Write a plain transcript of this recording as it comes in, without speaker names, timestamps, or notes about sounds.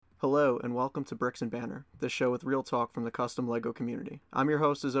Hello, and welcome to Bricks and Banner, the show with real talk from the custom LEGO community. I'm your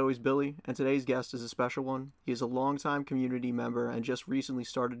host, as always, Billy, and today's guest is a special one. He is a longtime community member and just recently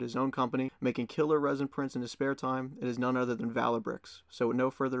started his own company, making killer resin prints in his spare time. It is none other than ValorBricks. So with no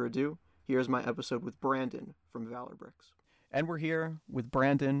further ado, here's my episode with Brandon from ValorBricks. And we're here with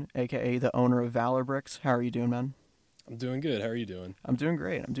Brandon, aka the owner of ValorBricks. How are you doing, man? I'm doing good. How are you doing? I'm doing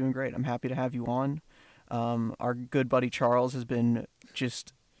great. I'm happy to have you on. Our good buddy Charles has been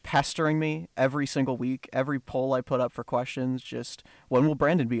just pestering me every single week. Every poll I put up for questions, just when will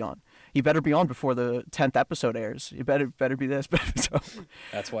Brandon be on? He better be on before the 10th episode airs. You better be this. So,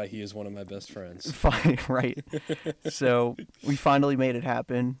 That's why he is one of my best friends. fine, right? So we finally made it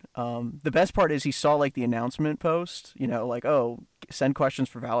happen. The best part is he saw like the announcement post, like, oh, send questions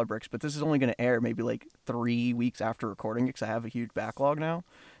for ValorBricks, but this is only going to air maybe like 3 weeks after recording it because I have a huge backlog now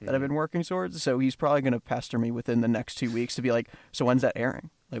that I've been working towards. So he's probably going to pester me within the next 2 weeks to be like, so when's that airing?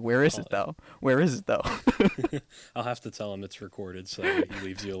 Like, where is it though? Where is it though? I'll have to tell him it's recorded so he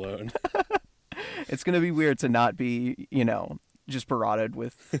leaves you alone. It's going to be weird to not be, just barotted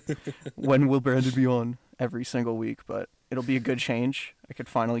with when will Brandon be on every single week, but it'll be a good change. I could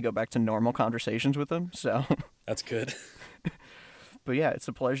finally go back to normal conversations with him. So That's good. But yeah, it's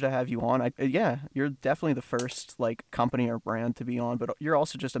a pleasure to have you on. You're definitely the first like company or brand to be on, but you're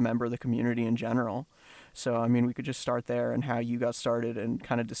also just a member of the community in general. So I mean, we could just start there and how you got started and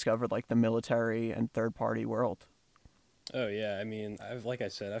kind of discovered like the military and third party world. Oh yeah, I mean, like I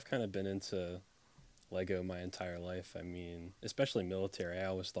said, I've kind of been into Lego my entire life. I mean, especially military. I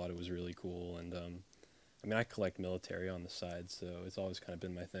always thought it was really cool, and I mean, I collect military on the side, so it's always kind of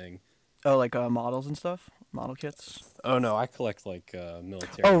been my thing. Oh, like models and stuff, model kits. Oh no, I collect like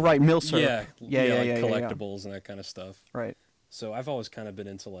military. Oh right, Milsurp. Yeah, collectibles and that kind of stuff. Right. So I've always kind of been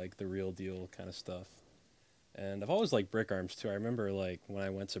into like the real deal kind of stuff. And I've always liked brick arms too. I remember like when I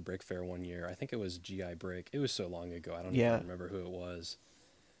went to Brick Fair one year, I think it was GI Brick. It was so long ago, I don't even remember who it was.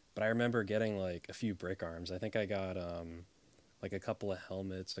 But I remember getting like a few brick arms. I think I got like a couple of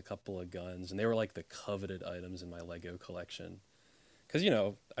helmets, a couple of guns, and they were like the coveted items in my Lego collection. Because,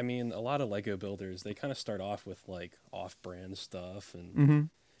 I mean, a lot of Lego builders, they kind of start off with like off-brand stuff. And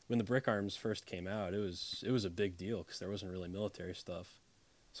when the brick arms first came out, it was a big deal because there wasn't really military stuff.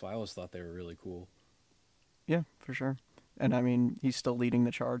 So I always thought they were really cool. Yeah, for sure. And I mean, he's still leading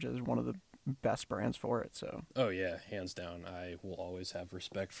the charge as one of the best brands for it. So. Oh yeah, hands down. I will always have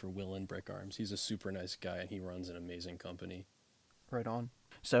respect for Will and Brick Arms. He's a super nice guy and he runs an amazing company. Right on.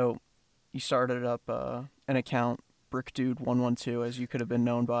 So, you started up an account, BrickDude112, as you could have been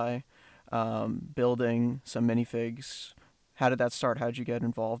known by, building some minifigs. How did that start? How did you get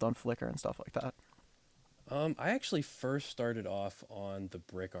involved on Flickr and stuff like that? I actually first started off on the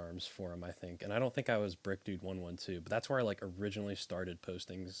Brick Arms forum, I think, and I don't think I was BrickDude112, but that's where I like originally started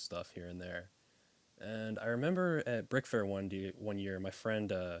posting stuff here and there. And I remember at Brick Fair one year, my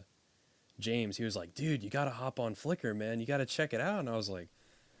friend James, he was like, "Dude, you gotta hop on Flickr, man. You gotta check it out." And I was like,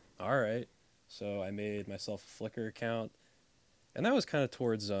 "All right." So I made myself a Flickr account, and that was kind of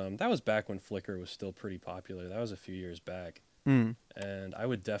towards that was back when Flickr was still pretty popular. That was a few years back. And I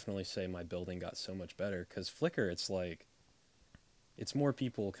would definitely say my building got so much better because Flickr, it's more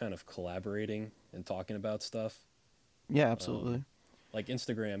people kind of collaborating and talking about stuff. Yeah, absolutely. Like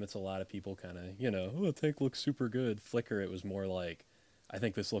Instagram, it's a lot of people kind of, oh, the tank looks super good. Flickr, it was more like, I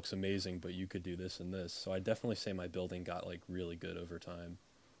think this looks amazing, but you could do this and this. So I definitely say my building got like really good over time.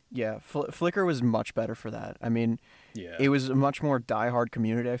 Yeah, Flickr was much better for that. I mean, Yeah. It was a much more diehard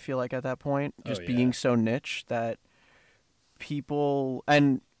community, I feel like, at that point. Just being so niche that people,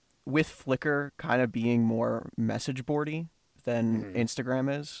 and with Flickr kind of being more message boardy than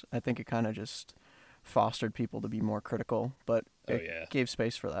Instagram is, I think it kind of just fostered people to be more critical, but it gave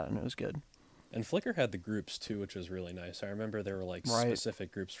space for that, and it was good. And Flickr had the groups too, which was really nice. I remember there were like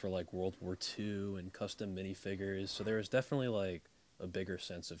specific groups for like World War II and custom minifigures, so there was definitely like a bigger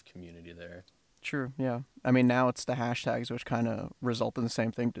sense of community there. True, yeah. I mean, now it's the hashtags, which kind of result in the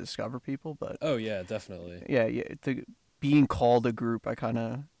same thing to discover people, but... Oh, yeah, definitely. Yeah, being called a group, it kind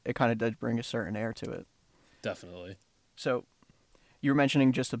of did bring a certain air to it. Definitely. So, you were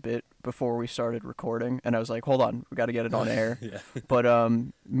mentioning just a bit before we started recording, and I was like, hold on, we got to get it on air. Yeah. But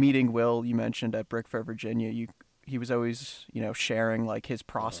meeting Will, you mentioned at Brick Fair, Virginia, he was always, sharing like his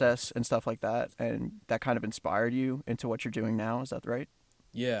process and stuff like that, and that kind of inspired you into what you're doing now. Is that right?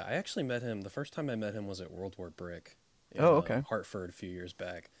 Yeah, I actually met him. The first time I met him was at World War Brick. In, Hartford a few years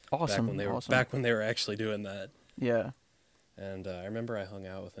back. Awesome. Back when they were actually doing that. Yeah. And I remember I hung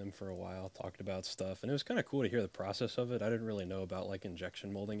out with him for a while, talked about stuff, and it was kind of cool to hear the process of it. I didn't really know about like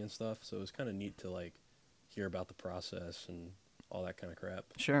injection molding and stuff, so it was kind of neat to like hear about the process and all that kind of crap.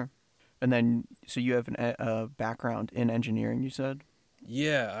 Sure. And then, so you have a background in engineering, you said?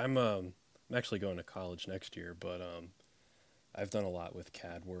 Yeah, I'm actually going to college next year, but I've done a lot with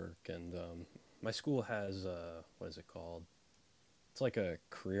CAD work, and my school has what is it called? It's like a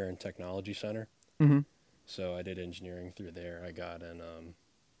career and technology center. Mm-hmm. So I did engineering through there. I got an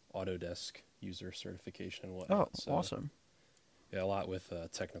Autodesk user certification and Oh, whatnot. So awesome. yeah, a lot with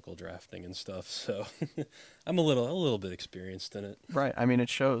technical drafting and stuff. So I'm a little bit experienced in it. Right. I mean, it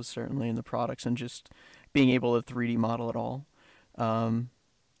shows certainly in the products and just being able to 3D model it all. Um,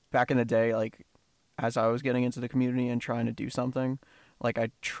 Back in the day, like as I was getting into the community and trying to do something, like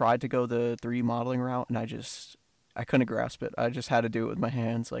I tried to go the 3D modeling route and I couldn't grasp it. I just had to do it with my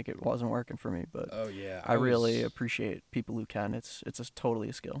hands. Like it wasn't working for me, but Oh yeah, I really appreciate people who can. It's totally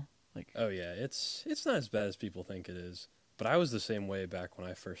a skill. Like, Oh yeah, it's not as bad as people think it is. But I was the same way back when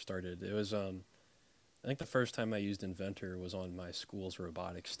I first started. It was I think the first time I used Inventor was on my school's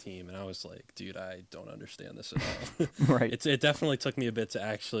robotics team, and I was like, dude, I don't understand this at all. right. It definitely took me a bit to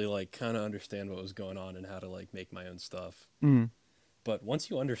actually like kind of understand what was going on and how to like make my own stuff. Mm, But once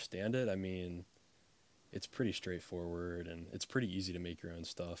you understand it, I mean, it's pretty straightforward and it's pretty easy to make your own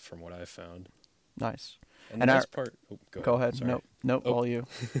stuff from what I've found. nice. And the And nice part, oh, go ahead. ahead. Sorry. Nope. Oh, All you.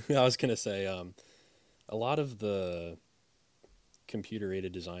 I was gonna say, a lot of the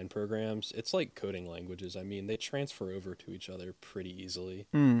computer-aided design programs, it's like coding languages. I mean, they transfer over to each other pretty easily.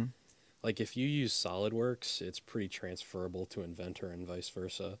 Mm, Like if you use SolidWorks, it's pretty transferable to Inventor and vice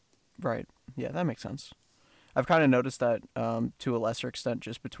versa. right. Yeah, that makes sense. I've kind of noticed that to a lesser extent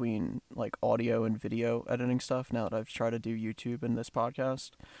just between like audio and video editing stuff now that I've tried to do YouTube and this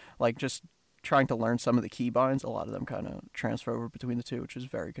podcast. Like just trying to learn some of the keybinds, a lot of them kind of transfer over between the two, which is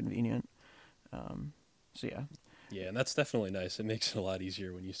very convenient. So yeah, Yeah, and that's definitely nice. It makes it a lot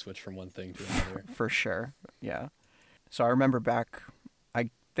easier when you switch from one thing to another. for sure. Yeah. So I remember back, I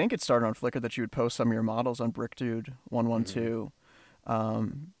think it started on Flickr that you would post some of your models on BrickDude112.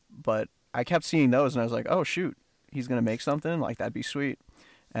 But I kept seeing those and I was like, oh shoot, he's going to make something? Like that'd be sweet.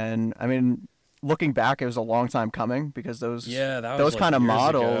 And I mean, looking back, it was a long time coming because Yeah, that was those like kind of years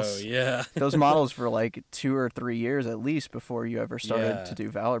models, ago. Yeah. those models for like 2 or 3 years at least before you ever started Yeah. to do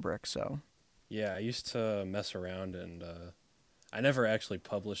ValorBricks. So Yeah, I used to mess around and I never actually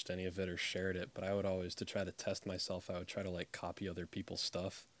published any of it or shared it, but I would always, to try to test myself, I would try to like copy other people's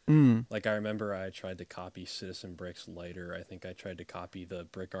stuff. mm, Like I remember I tried to copy Citizen Brick's lighter. I think I tried to copy the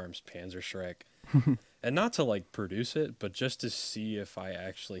Brick Arms Panzerschreck. And not to like produce it, but just to see if I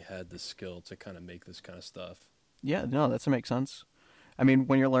actually had the skill to kind of make this kind of stuff. yeah, no, that makes sense. I mean,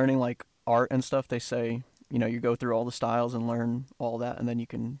 when you're learning like art and stuff, they say, you go through all the styles and learn all that, and then you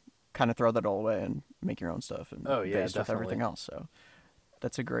can kind of throw that all away and make your own stuff and Oh yeah, based with everything definitely. else. So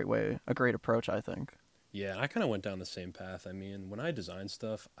that's a great approach, I think. Yeah, I kind of went down the same path. I mean, when I design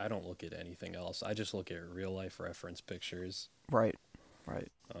stuff, I don't look at anything else. I just look at real life reference pictures. Right,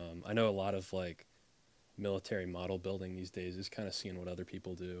 right. I know a lot of like military model building these days is kind of seeing what other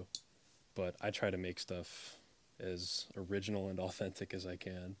people do, but I try to make stuff as original and authentic as I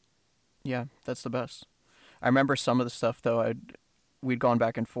can. Yeah, that's the best. I remember some of the stuff though. We'd gone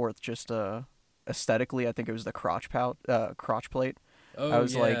back and forth just aesthetically. I think it was the crotch plate. I Oh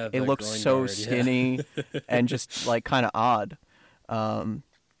was like, yeah, it the looks groin so guard, yeah. skinny and just like kind of odd.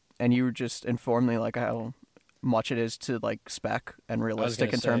 And you just informed me like how much it is to like spec and I was realistic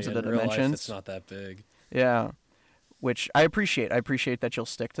gonna in terms say, of in the real life, it's dimensions. not that big. Yeah, which I appreciate. I appreciate that you'll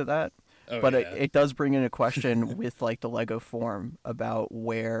stick to that. Oh But yeah. it does bring in a question with like the Lego form about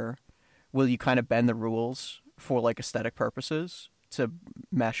where will you kind of bend the rules for like aesthetic purposes to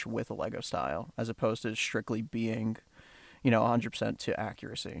mesh with a Lego style as opposed to strictly being, 100% to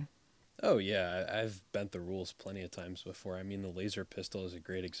accuracy. Oh yeah, I've bent the rules plenty of times before. I mean, the laser pistol is a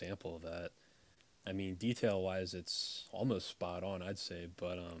great example of that. I mean, detail-wise, it's almost spot on, I'd say,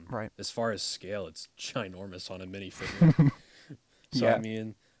 but Right. as far as scale, it's ginormous on a minifigure. So I Yeah.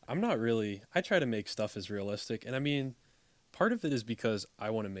 mean, I'm not really. I try to make stuff as realistic, and I mean, part of it is because I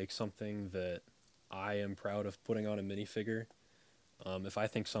want to make something that I am proud of putting on a minifigure. If I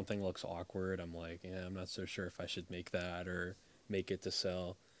think something looks awkward, I'm like, yeah, I'm not so sure if I should make that or make it to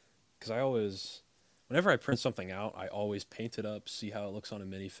sell. Because I always, whenever I print something out, I always paint it up, see how it looks on a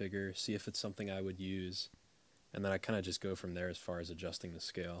minifigure, see if it's something I would use, and then I kind of just go from there as far as adjusting the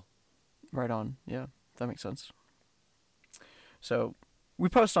scale. Right on. Yeah, that makes sense. So we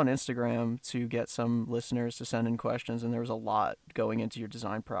post on Instagram to get some listeners to send in questions, and there was a lot going into your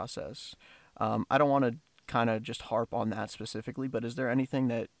design process. I don't want to kind of just harp on that specifically, but is there anything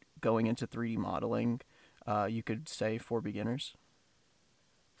that going into 3D modeling you could say for beginners?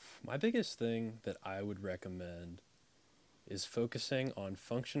 My biggest thing that I would recommend is focusing on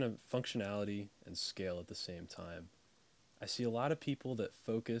functionality and scale at the same time. I see a lot of people that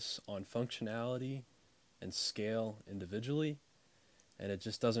focus on functionality and scale individually, and it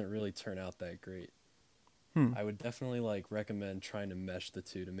just doesn't really turn out that great. Hmm. I would definitely like recommend trying to mesh the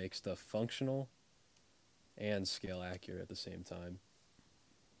two to make stuff functional and scale accurate at the same time.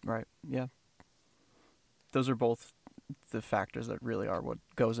 Right. Yeah. Those are both the factors that really are what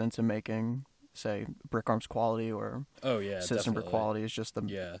goes into making, say, brick arms quality or Oh yeah, citizen brick definitely. quality is just the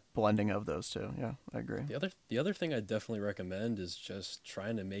Yeah. blending of those two. Yeah, I agree. The other thing I definitely recommend is just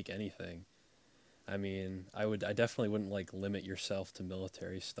trying to make anything. I mean, I definitely wouldn't like limit yourself to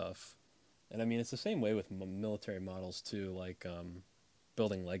military stuff. And I mean, it's the same way with military models too, like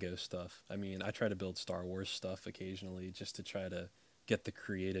building Lego stuff. I mean, I try to build Star Wars stuff occasionally just to try to get the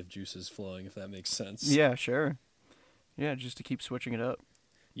creative juices flowing, if that makes sense. Yeah, sure. Yeah, just to keep switching it up.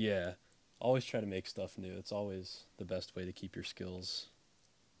 Yeah, always try to make stuff new. It's always the best way to keep your skills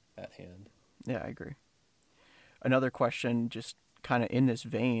at hand. Yeah, I agree. Another question, just kind of in this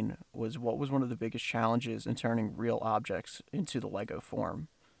vein, was what was one of the biggest challenges in turning real objects into the Lego form?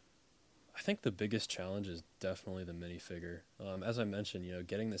 I think the biggest challenge is definitely the minifigure. As I mentioned,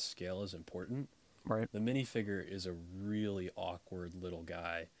 getting the scale is important. Right. The minifigure is a really awkward little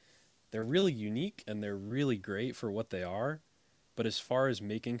guy. They're really unique and they're really great for what they are, but as far as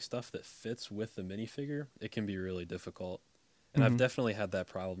making stuff that fits with the minifigure, it can be really difficult. And I've Mm-hmm. definitely had that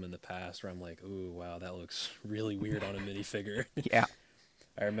problem in the past where I'm like, ooh, wow, that looks really weird on a minifigure. Yeah.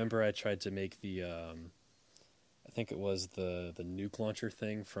 I remember I tried to make I think it was the nuke launcher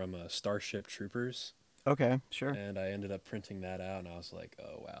thing from Starship Troopers, Okay, sure. and I ended up printing that out, and I was like,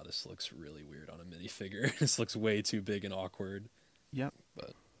 oh wow, this looks really weird on a minifigure. This looks way too big and awkward. Yep.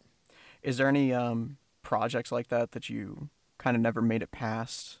 But Is there any projects like that that you kind of never made it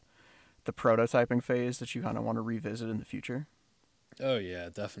past the prototyping phase that you kind of want to revisit in the future? oh yeah,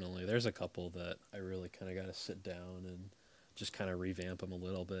 definitely. There's a couple that I really kind of got to sit down and just kind of revamp them a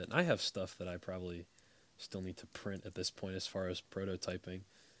little bit. And I have stuff that I probably still need to print at this point as far as prototyping.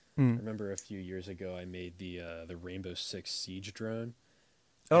 Hmm. I remember a few years ago I made the Rainbow Six Siege drone,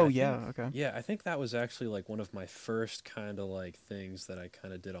 and Oh I think yeah. Okay. yeah, I think that was actually like one of my first kind of like things that I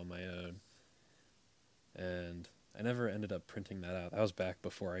kind of did on my own, and I never ended up printing that out. That was back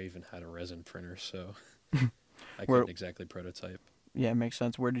before I even had a resin printer, so I Where? couldn't exactly prototype. Yeah, makes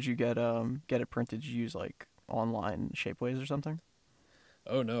sense. Where did you get it printed? Did you use like online Shapeways or something?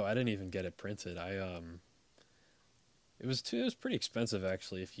 Oh no, I didn't even get it printed. It was pretty expensive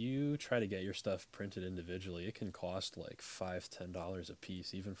actually. If you try to get your stuff printed individually, it can cost like $5-10 a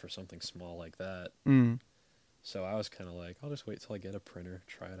piece, even for something small like that. Mm. So I was kind of like, I'll just wait till I get a printer,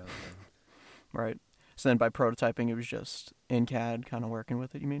 try it out then. Right. So then by prototyping, it was just in CAD kind of working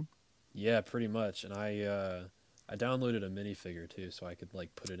with it. You mean? Yeah, pretty much. And I downloaded a minifigure too, so I could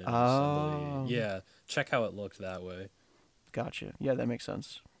like put it in an assembly. Oh, Yeah, check how it looked that way. gotcha. Yeah, that makes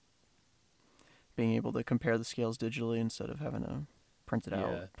sense. Being able to compare the scales digitally instead of having to print it out,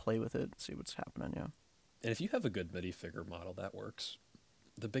 Yeah, play with it, see what's happening. Yeah. and if you have a good minifigure model, that works.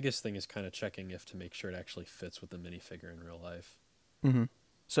 The biggest thing is kind of checking if to make sure it actually fits with the minifigure in real life. Mm-hmm.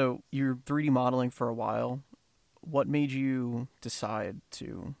 So you're 3D modeling for a while. What made you decide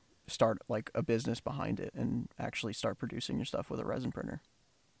to start like a business behind it and actually start producing your stuff with a resin printer?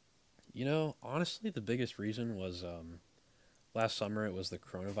 Honestly, the biggest reason was last summer it was the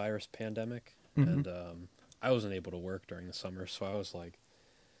coronavirus pandemic, Mm-hmm. and I wasn't able to work during the summer, so I was like,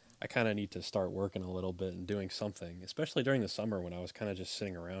 I kind of need to start working a little bit and doing something, especially during the summer when I was kind of just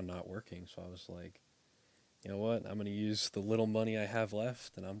sitting around not working. So I was like, you know what? I'm going to use the little money I have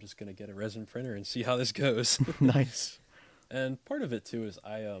left and I'm just going to get a resin printer and see how this goes. Nice. And part of it too is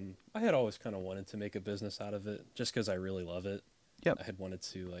I had always kind of wanted to make a business out of it just cuz I really love it. Yep. I had wanted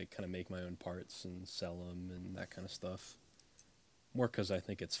to like kind of make my own parts and sell them and that kind of stuff. More cuz I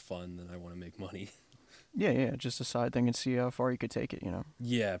think it's fun than I want to make money. Yeah, yeah, just a side thing and see how far you could take it, you know.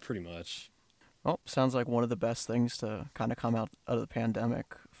 Yeah, pretty much. Well, sounds like one of the best things to kind of come out of the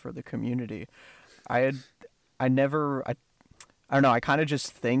pandemic for the community. I had, I never, I don't know, I kind of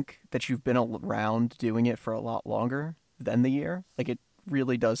just think that you've been around doing it for a lot longer than the year. Like it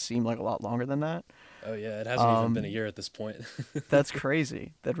really does seem like a lot longer than that. Oh yeah, it hasn't even been a Um, year at this point. that's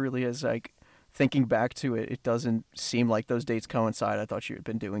crazy. That really is like thinking back to it. It doesn't seem like those dates coincide. I thought you had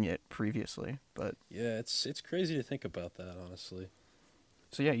been doing it previously, but Yeah, it's crazy to think about that, honestly.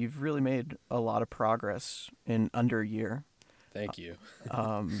 so yeah, you've really made a lot of progress in under a year. Thank you.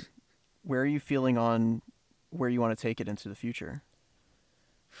 Um, where are you feeling on where you want to take it into the future?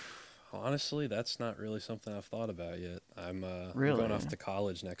 Honestly, that's not really something I've thought about yet. I'm going Really? off to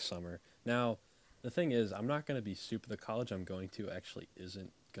college next summer. Now, The thing is, I'm not going to be super. The college I'm going to actually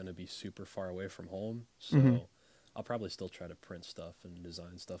isn't going to be super far away from home, Mm-hmm. so I'll probably still try to print stuff and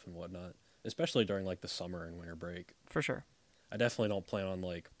design stuff and whatnot, especially during like the summer and winter break. For sure. I definitely don't plan on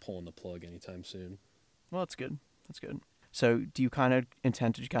like pulling the plug anytime soon. Well, that's good. That's good. So, do you kind of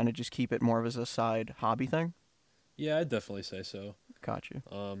intend to kind of just keep it more of as a side hobby thing? Yeah, I'd definitely say so. Got you.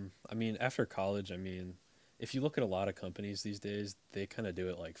 I mean, after college, I mean, if you look at a lot of companies these days, they kind of do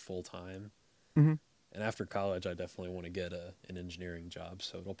it like full time. Mm-hmm. And after college, I definitely want to get an engineering job,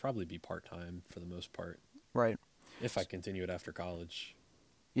 so it'll probably be part time for the most part Right. if I continue it after college.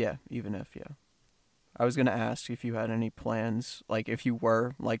 Yeah. Even if, yeah. I was gonna ask if you had any plans, like if you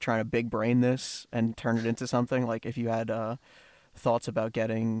were like trying to big brain this and turn it into something, like if you had thoughts about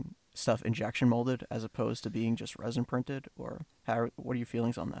getting stuff injection molded as opposed to being just resin printed, or what are your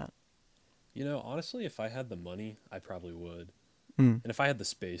feelings on that? You know, honestly, if I had the money, I probably would. Mm. And if I had the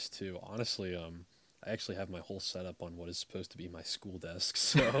space too, honestly, I actually have my whole setup on what is supposed to be my school desk.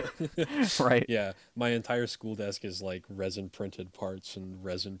 So, Right. yeah, my entire school desk is like resin printed parts and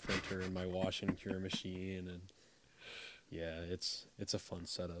resin printer and my wash and cure machine, and yeah, it's a fun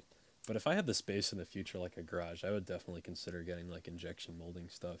setup. But if I had the space in the future, like a garage, I would definitely consider getting like injection molding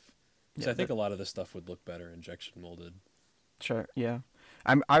stuff. Because Yeah. I think a lot of this stuff would look better injection molded. Sure. Yeah.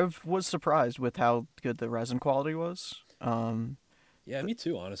 I was surprised with how good the resin quality was. Yeah, me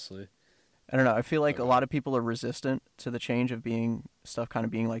too, honestly. I don't know. I feel like a Okay. lot of people are resistant to the change of being stuff kind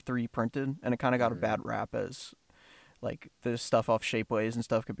of being like 3D printed, and it kind of got a Hmm. bad rap as like the stuff off Shapeways and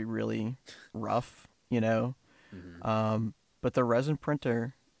stuff could be really rough, you know. Hmm. But the resin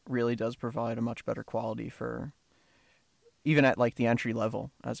printer really does provide a much better quality for even at like the entry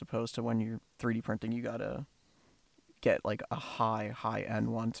level, as opposed to when you're 3D printing, you gotta get like a high end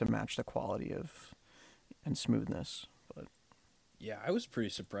one to match the quality of and smoothness. But Yeah, I was pretty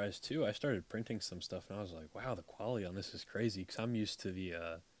surprised too. I started printing some stuff and I was like, "Wow, the quality on this is crazy." Because I'm used to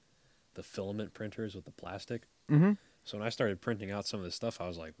the filament printers with the plastic. mm-hmm. So when I started printing out some of this stuff, I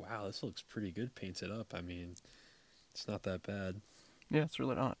was like, "Wow, this looks pretty good painted up." I mean, it's not that bad. Yeah, it's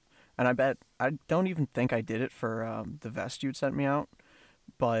really not. And I don't even think I did it for the vest you'd sent me out,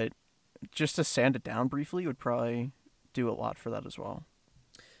 but just to sand it down briefly would probably do a lot for that as well.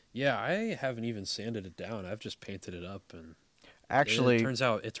 Yeah, I haven't even sanded it down. I've just painted it up, and it Actually, turns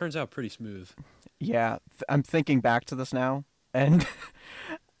out pretty smooth. yeah, I'm thinking back to this now, and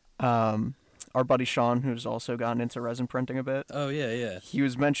our buddy Sean, who's also gotten into resin printing a bit, Oh yeah, yeah, he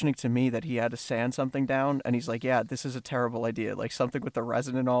was mentioning to me that he had to sand something down, and he's like, "Yeah, this is a terrible idea. Like something with the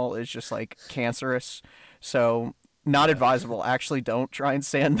resin and all is just like cancerous, so not yeah, advisable. Actually, don't try and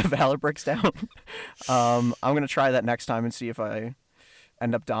sand the ValorBricks down." I'm gonna try that next time and see if I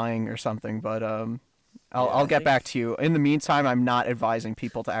end up dying or something. But yeah. I'll I get back think to you. In the meantime, I'm not advising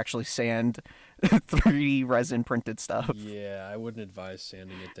people to actually sand 3D resin printed stuff. yeah, I wouldn't advise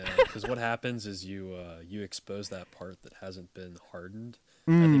sanding it down because what happens is you expose that part that hasn't been hardened.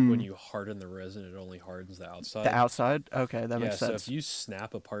 I think when Mm, you harden the resin, it only hardens the the outside. outside. Okay, that Yeah, makes so if sense. you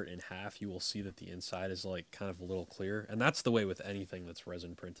snap a part in half, you will see that the inside is like kind of a little clear, and that's the way with anything that's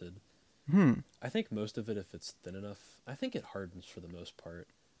resin printed. Hmm. I think most of it, if it's thin enough, I think it hardens for the most part.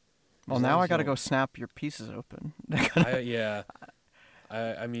 Well, As long now I as you gotta go don't, snap your pieces open. yeah,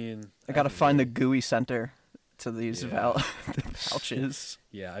 I mean, I I gotta haven't find the really, gooey center to these yeah, the pouches.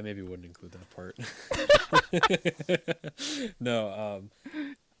 yeah, I maybe wouldn't include that part. No,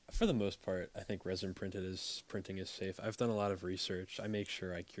 for the most part, I think resin printing is safe. I've done a lot of research. I make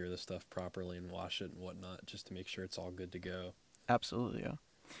sure I cure the stuff properly and wash it and whatnot, just to make sure it's all good to go. Absolutely, yeah.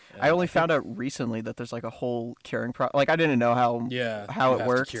 I And only I found think, out recently that there's like a whole curing Like I didn't know yeah, how you it have to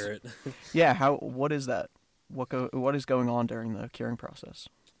worked. cure it. Yeah, what is that? What is going on during the curing process?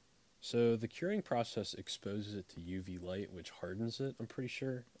 So the curing process exposes it to UV light, which hardens it. I'm pretty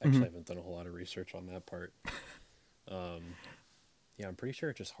sure. Hmm. Actually, I haven't done a whole lot of research on that part. Um, yeah, I'm pretty sure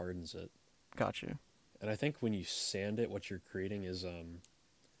it just hardens it. Got you. And I think when you sand it, what you're creating is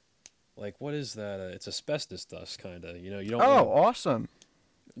like what is that? It's asbestos dust, kind of. You know, you don't want Oh, to. awesome.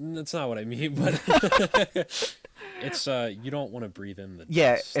 That's not what I mean, but it's you don't want to breathe in the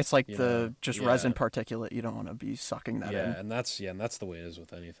Yeah, dust. it's like You know? the just resin Yeah, particulate. You don't want to be sucking that in. and that's the way it is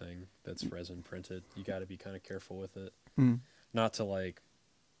with anything that's resin printed. You got to be kind of careful with it, Mm. not to like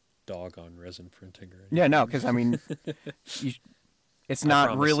dog on resin printing or Yeah, no, anything. because I mean, you, it's I not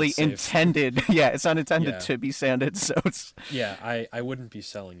promise really it's safe. intended. Yeah, it's not intended Yeah, to be sanded. So it's yeah. I wouldn't be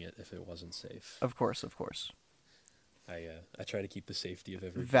selling it if it wasn't safe. of course, of course. I try to keep the safety of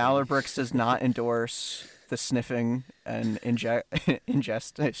everybody. ValorBricks does not endorse the sniffing and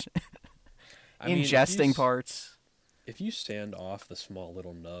ingesting I mean, ingesting parts. if you sand off the small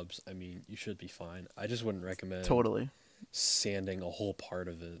little nubs, I mean, you should be fine. I just wouldn't recommend Totally. sanding a whole part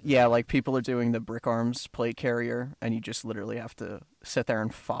of it. Yeah, like people are doing the brick arms plate carrier, and you just literally have to sit there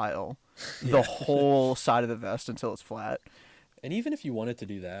and file the Yeah. whole side of the vest until it's flat. And even if you wanted to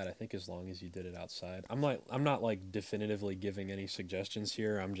do that, I think as long as you did it outside. I'm not like definitively giving any suggestions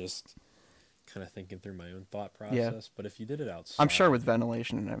here. I'm just kind of thinking through my own thought Yeah. process. But if you did it outside, I'm sure with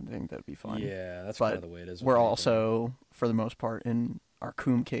ventilation and everything, that'd be fine. yeah, that's But kind of the way it is. With We're anything. also, for the most part, in our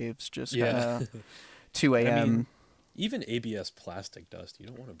coom caves, just kind Yeah. of 2 a.m. I mean, even ABS plastic dust, you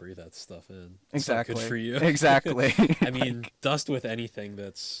don't want to breathe that stuff in. It's Exactly. not good for you. Exactly. I mean, dust with anything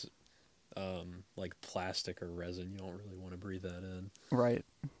that's like plastic or resin, you don't really want to breathe that in. Right.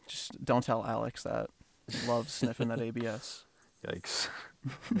 Just don't tell Alex that. Love sniffing that ABS. Yikes.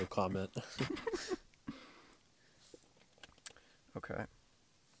 No comment. Okay.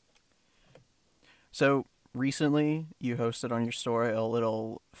 So recently, you hosted on your story a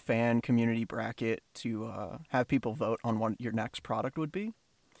little fan community bracket to have people vote on what your next product would be.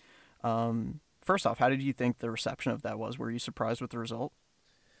 First off, how did you think the reception of that was? Were you surprised with the result?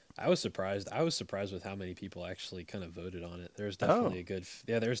 I was surprised. I was surprised with how many people actually kind of voted on it. There's definitely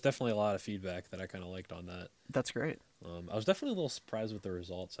there's definitely a lot of feedback that I kind of liked on that. That's great. I was definitely a little surprised with the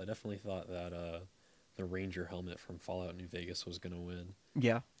results. I definitely thought that the Ranger helmet from Fallout New Vegas was going to win.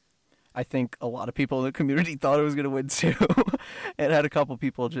 Yeah. I think a lot of people in the community thought it was going to win too. It had a couple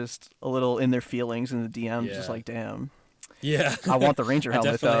people just a little in their feelings in the DMs, just Yeah. like, damn, Yeah. I want the Ranger I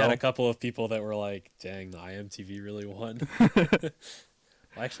helmet definitely though. had a couple of people that were like, dang, the IMTV really won.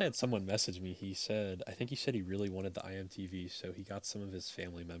 I actually had someone message me. I think he said he really wanted the IMTV, so he got some of his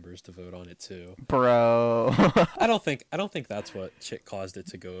family members to vote on it too. Bro. I don't think that's what caused it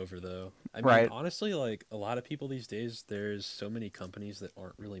to go over though. I mean, Right. honestly, like a lot of people these days, there's so many companies that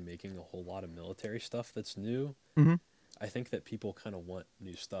aren't really making a whole lot of military stuff that's new. hmm I think that people kind of want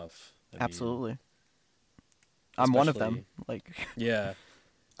new stuff. I mean, Absolutely. I'm one of them. especially- Like, Yeah,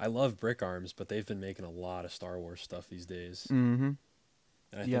 I love Brick Arms, but they've been making a lot of Star Wars stuff these days. mm-hmm.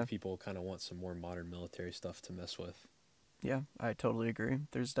 And I Yeah. think people kind of want some more modern military stuff to mess with. Yeah, I totally agree.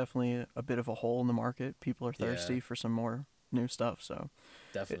 There's definitely a bit of a hole in the market. People are thirsty Yeah. for some more new stuff, so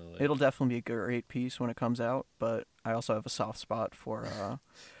Definitely. it'll definitely be a great piece when it comes out. But I also have a soft spot for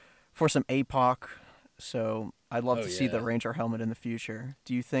some APOC, so I'd love Oh, to see the yeah. Ranger helmet in the future.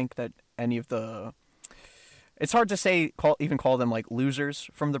 Do you think that any of the it's hard to say even call them like losers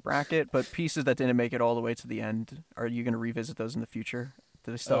from the bracket, but pieces that didn't make it all the way to the end, are you going to revisit those in the future?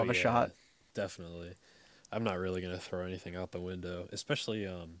 Do they still have a shot? Definitely. I'm not really going to throw anything out the window, especially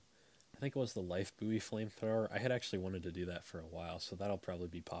I think it was the life buoy flamethrower. I had actually wanted to do that for a while, so that'll probably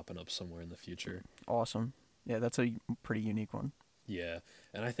be popping up somewhere in the future. Awesome. Yeah, that's a pretty unique one. Yeah,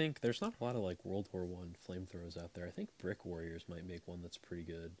 and I think there's not a lot of like World War One flamethrowers out there. I think Brick Warriors might make one that's pretty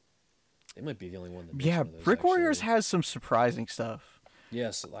good. They might be the only one that makes Yeah, one of those, Brick Warriors actually. has some surprising stuff.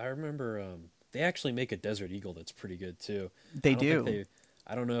 Yes, I remember they actually make a Desert Eagle that's pretty good too. They I don't think do.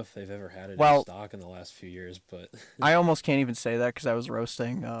 I don't know if they've ever had it Well- in stock in the last few years, but I almost can't even say that because I was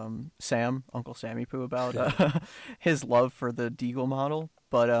roasting Sam, Uncle Sammy Poo, about his love for the Deagle model.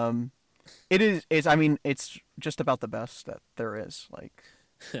 But I mean, it's just about the best that there is. Like,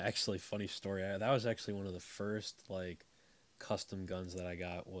 actually, funny story. That was actually one of the first like custom guns that I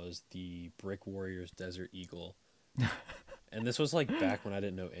got was the Brick Warriors Desert Eagle. And this was like back when I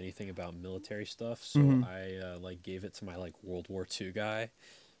didn't know anything about military stuff, so Mhm. I like gave it to my like World War II guy.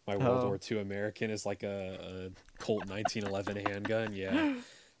 My World Oh. War II American is like a Colt 1911 handgun. Yeah,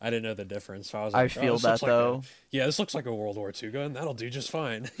 I didn't know the difference. So I was I like, feel this that looks like though. this looks like a World War II gun. That'll do just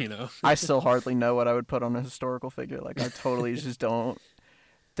fine. You know. I still hardly know what I would put on a historical figure. Like, I totally just don't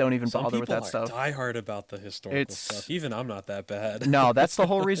even Some bother with people that are stuff. diehard about the historical It's- stuff. Even I'm not that bad. No, that's the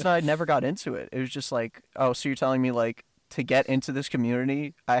whole reason I never got into it. It was just like, oh, so you're telling me like to get into this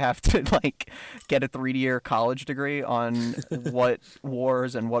community, I have to like get a 3-year college degree on what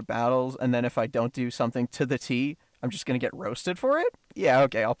wars and what battles, and then if I don't do something to the T, I'm just gonna get roasted for it? Yeah,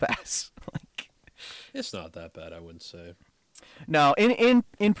 okay, I'll pass. Like, It's not that bad, I wouldn't say. no,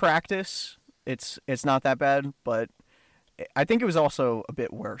 in practice, it's not that bad, but I think it was also a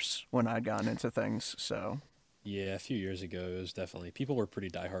bit worse when I'd gotten into things. So Yeah, a few years ago, it was definitely people were pretty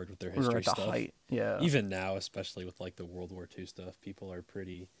diehard with their we were history at the stuff. height. Yeah. Even now, especially with like the World War II stuff, people are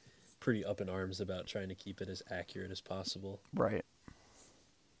pretty up in arms about trying to keep it as accurate as possible. Right.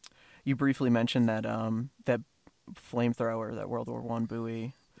 You briefly mentioned that that flamethrower, that World War One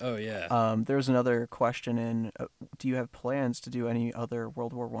buoy. Oh yeah. There's another question in. Do you have plans to do any other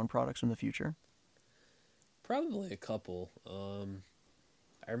World War One products in the future? Probably a couple.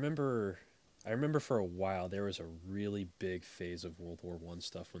 I remember I remember for a while there was a really big phase of World War One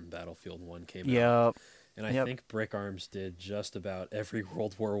stuff when Battlefield One came out, Yep. and I Yep. think Brick Arms did just about every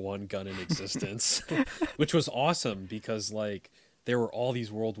World War One gun in existence, which was awesome because like there were all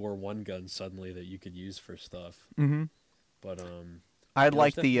these World War One guns suddenly that you could use for stuff. Mm-hmm. But I yeah, there's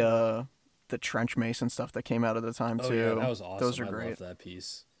like definitely. the trench mason stuff that came out at the time Oh yeah, that too. was Those awesome. are I love great. that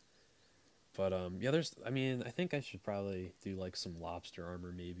piece. But yeah, there's. I mean, I think I should probably do like some lobster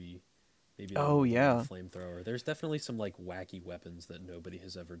armor, maybe, maybe the Oh Wolverine yeah. flamethrower. There's definitely some like wacky weapons that nobody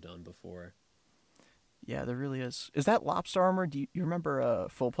has ever done before. Yeah, there really is. Is that lobster armor? Do you remember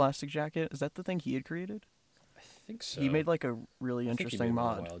Full Plastic Jacket? Is that the thing he had created? I think He so. made like a really I think he interesting made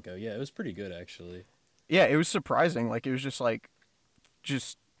one a mod. while ago. Yeah, it was pretty good actually. Yeah, it was surprising. Like it was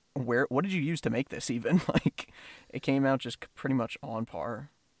just where what did you use to make this even? Like it came out just pretty much on par.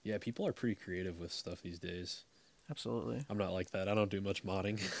 Yeah, people are pretty creative with stuff these days. Absolutely. I'm not like that. I don't do much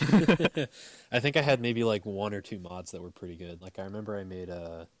modding. I think I had maybe like one or two mods that were pretty good. Like I remember I made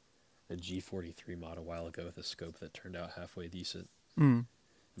a G43 mod a while ago with a scope that turned out halfway decent. Mm.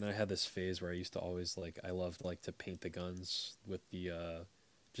 And then I had this phase where I used to always like I loved like to paint the guns with the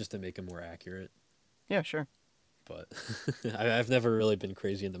just to make them more accurate. Yeah, sure. But I've never really been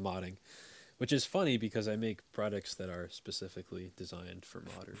crazy into modding, which is funny because I make products that are specifically designed for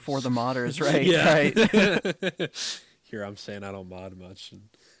For modders. the modders, right? Yeah. Right. Here I'm saying I don't mod much. And,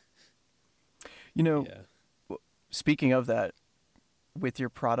 You know, yeah. speaking of that, with your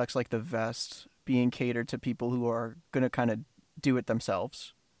products like the vest being catered to people who are going to kind of do it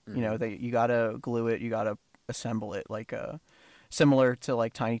themselves. Mm-hmm. You know, you got to glue it, you got to assemble it like similar to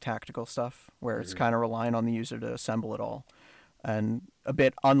like tiny tactical stuff where it's Mm-hmm. kind of relying on the user to assemble it all. And a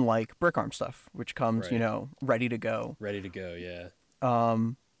bit unlike brick arm stuff, which comes, Right. ready to go. Ready to go, yeah.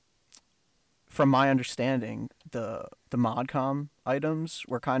 From my understanding, the modcom items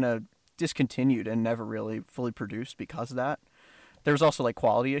were kind of discontinued and never really fully produced because of that. There was also like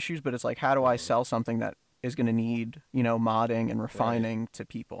quality issues, but it's like, how do I sell something that is going to need, modding and refining to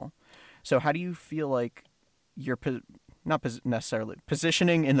people? So how do you feel like you're not necessarily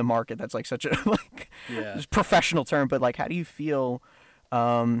positioning in the market? That's like such a like Yeah. professional term, but like, how do you feel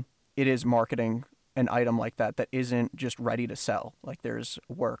it is marketing an item like that isn't just ready to sell? Like there's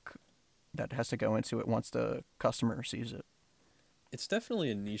work that has to go into it once the customer sees it. It's definitely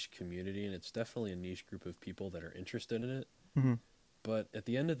a niche community and it's definitely a niche group of people that are interested in it. Mm-hmm. But at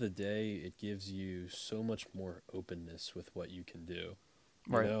the end of the day, it gives you so much more openness with what you can do.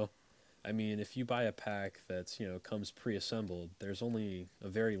 You Right. know? I mean, if you buy a pack that's, comes pre-assembled, there's only a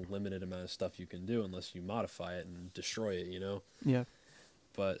very limited amount of stuff you can do unless you modify it and destroy it. Yeah.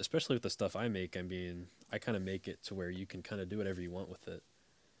 But especially with the stuff I make, I mean, I kind of make it to where you can kind of do whatever you want with it.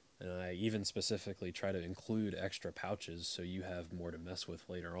 And I even specifically try to include extra pouches so you have more to mess with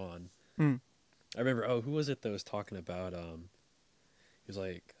later on. Mm. I remember, who was it that was talking about, he was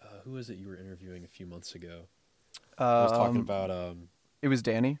like, who was it you were interviewing a few months ago? He was talking about, it was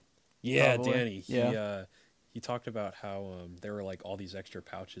Danny. yeah, Probably. Danny. Yeah. He talked about how there were like all these extra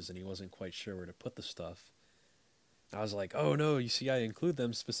pouches and he wasn't quite sure where to put the stuff. I was like, oh no, you see, I include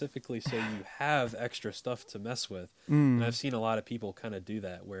them specifically so you have extra stuff to mess with. And I've seen a lot of people kind of do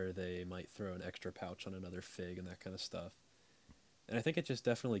that where they might throw an extra pouch on another fig and that kind of stuff. And I think it just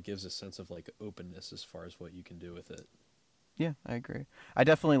definitely gives a sense of like openness as far as what you can do with it. Yeah, I agree. I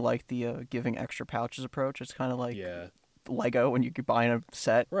definitely like the giving extra pouches approach. It's kind of like Yeah. Lego when you could buy in a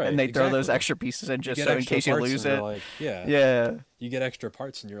set Right, and they throw those exactly. extra pieces in You just get so in extra case you parts lose and it. you're like, yeah. Yeah. You get extra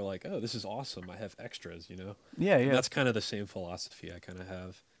parts and you're like, oh, this is awesome. I have extras. Yeah, And yeah. that's kind of the same philosophy I kind of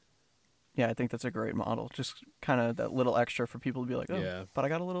have. Yeah, I think that's a great model. Just kind of that little extra for people to be like, oh, Yeah. but I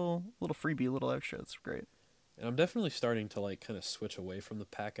got a little freebie, a little extra. That's great. And I'm definitely starting to like kind of switch away from the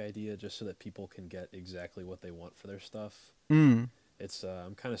pack idea just so that people can get exactly what they want for their stuff. Mm. It's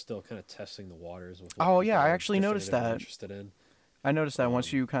I'm kind of still kind of testing the waters with. Oh, What yeah, people I are actually noticed definitively that. Interested in. I noticed that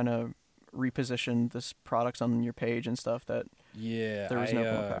once you kind of reposition this products on your page and stuff that Yeah, there was no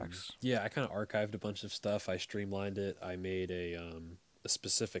more packs. Yeah, I kind of archived a bunch of stuff. I streamlined it. I made a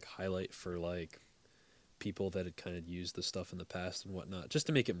specific highlight for like people that had kind of used the stuff in the past and whatnot, just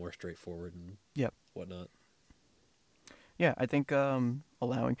to make it more straightforward and whatnot. Yeah, I think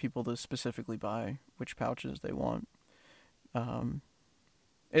allowing people to specifically buy which pouches they want,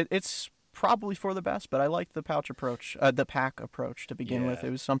 it's probably for the best. But I like the pouch approach, the pack approach to begin with. Yeah.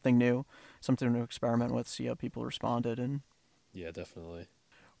 It was something new, something to experiment with, see how people responded. And Yeah, definitely.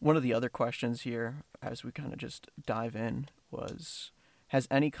 one of the other questions here, as we kind of just dive in, was: has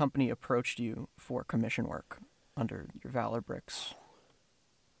any company approached you for commission work under your ValorBricks?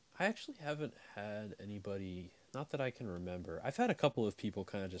 I actually haven't had anybody Not that I can remember. I've had a couple of people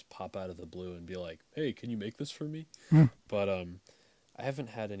kind of just pop out of the blue and be like, "Hey, can you make this for me?" But I haven't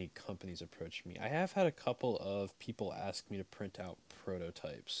had any companies approach me. I have had a couple of people ask me to print out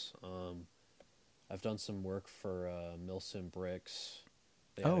prototypes. I've done some work for ValorBricks.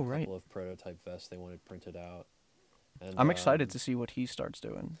 They had Oh, a right. couple of prototype vests they wanted printed out, and I'm excited to see what he starts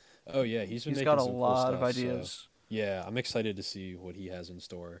doing. oh yeah, he's been He's got making a some cool lot of stuff. So ideas. yeah, I'm excited to see what he has in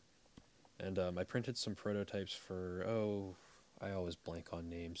store. And I printed some prototypes for I always blank on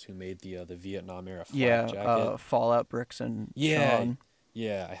names. Who made the Vietnam era flak Yeah, jacket? Fallout Bricks and Yeah, Sean.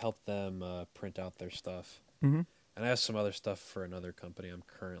 yeah. I helped them print out their stuff, Mm-hmm. and I have some other stuff for another company I'm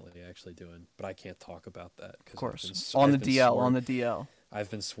currently actually doing, but I can't talk about that Of because course. On the I've been DL, on sworn the DL.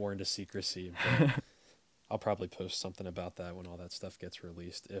 I've been sworn to secrecy. But I'll probably post something about that when all that stuff gets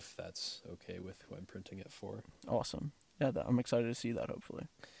released, if that's okay with who I'm printing it for. Awesome. Yeah, I'm excited to see that, hopefully.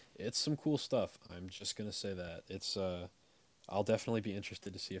 It's some cool stuff. I'm just gonna say that it's I'll definitely be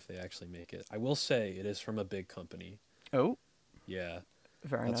interested to see if they actually make it. I will say it is from a big company. Oh, Yeah,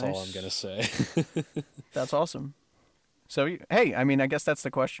 very that's all I'm nice. gonna say. That's awesome. So, hey, I mean, I guess that's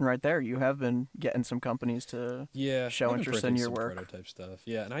the question right there. You have been getting some companies to Yeah, show I've been interest in printing your some work. prototype stuff.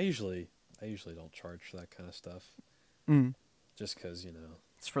 Yeah, and I usually don't charge for that kind of stuff, Mm, just because you know.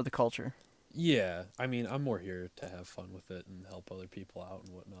 it's for the culture. Yeah, I mean, I'm more here to have fun with it and help other people out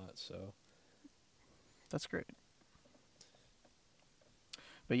and whatnot. So That's great.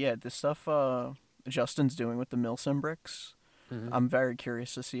 But yeah, the stuff Justin's doing with the Milsim bricks, hmm I'm very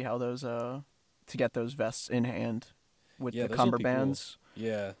curious to see how those to get those vests in hand with yeah, the those will be cool. cummerbunds.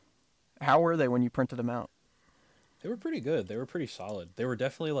 Yeah, How were they when you printed them out? they were pretty good. They were pretty solid. They were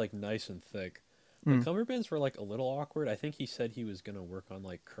definitely like nice and thick. The Mm. cummerbunds were like a little awkward. I think he said he was gonna work on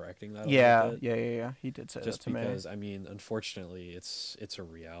like correcting that a little Yeah, bit. yeah. He did say that Just to me. because I mean, unfortunately, it's a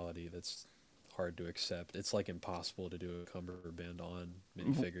reality that's hard to accept. It's like impossible to do a cummerbund on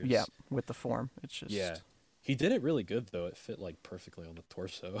Yeah, minifigures. with the form, it's Yeah. just. He did it really good though. It fit like perfectly on the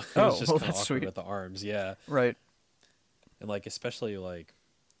torso. It was Oh, just well, kind of that's awkward sweet. with the arms. Yeah. Right. And like especially like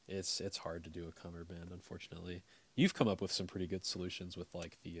it's hard to do a cummerbund, unfortunately. You've come up with some pretty good solutions with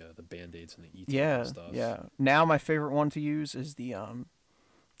like the band-aids and the E-tape and Yeah, stuff. yeah. Now my favorite one to use is the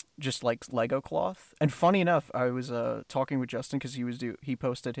just like Lego cloth. And funny enough, I was talking with Justin because he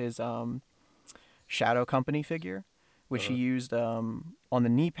posted his Shadow Company figure, which he Uh-huh. used on the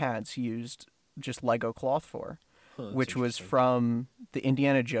knee pads. He used just Lego cloth for, Huh, that's which was interesting. from the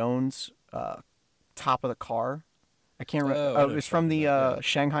Indiana Jones top of the car. I can't remember. Oh, I Oh, know it what was you're from talking the about. Yeah.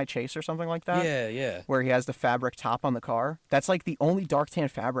 Shanghai Chase or something like that, Yeah, yeah. where he has the fabric top on the car. That's like the only dark tan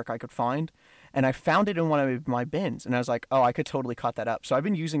fabric I could find. And I found it in one of my bins. And I was like, oh, I could totally cut that up. So I've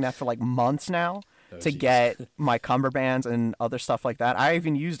been using that for like months now Oh, to jeez. get my cummerbunds and other stuff like that. I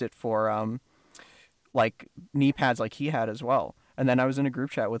even used it for like knee pads like he had as well. And then I was in a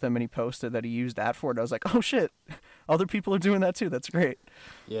group chat with him and he posted that he used that for it. I was like, oh shit, other people are doing that too. That's great.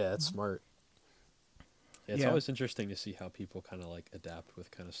 Yeah, that's smart. Yeah, it's Yeah, always interesting to see how people kind of like adapt with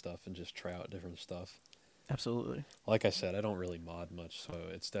kind of stuff and just try out different stuff. absolutely. Like I said, I don't really mod much, so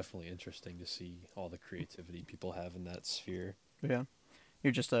it's definitely interesting to see all the creativity people have in that sphere. Yeah.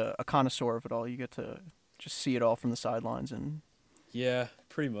 You're just a connoisseur of it all. You get to just see it all from the sidelines and Yeah,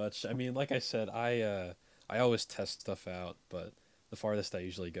 pretty much. I mean, like I said, I always test stuff out, but the farthest I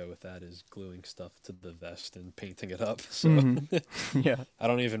usually go with that is gluing stuff to the vest and painting it up. So hmm yeah. I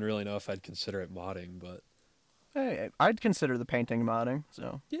don't even really know if I'd consider it modding, but Hey, I'd consider the painting modding.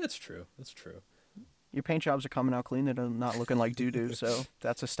 So yeah, it's true. It's true. your paint jobs are coming out clean. They're not looking like doo doo. So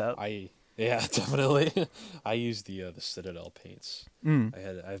that's a step. I yeah, definitely. I use the Citadel paints. Mm,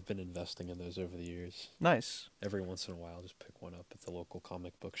 I've been investing in those over the years. nice. Every once in a while, just pick one up at the local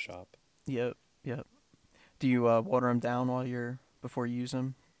comic book shop. Yep. Yep. Do you water them down before you use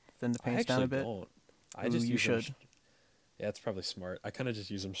them? Thin the I paints down actually a bit. don't. I Ooh, just you use them. should. Yeah, it's probably smart. I kind of just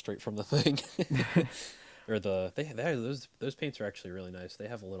use them straight from the thing. Or those paints are actually really nice. They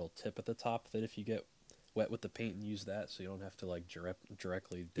have a little tip at the top that if you get wet with the paint and use that, so you don't have to like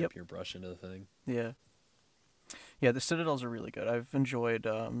directly Yep. dip your brush into the thing. Yeah. Yeah. The Citadels are really good. I've enjoyed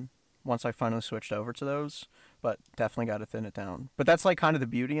once I finally switched over to those, but definitely got to thin it down. But that's like kind of the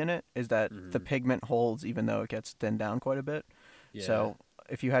beauty in it is that the hmm pigment holds even though it gets thinned down quite a bit. Yeah, So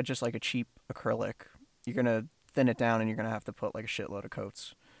if you had just like a cheap acrylic, you're gonna thin it down and you're gonna have to put like a shitload of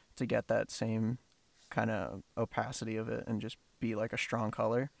coats to get that same kind of opacity of it and just be like a strong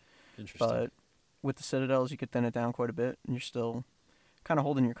color. interesting. But with the Citadels, you could thin it down quite a bit and you're still kind of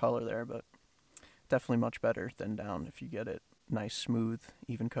holding your color there, but definitely much better thinned down if you get it nice, smooth,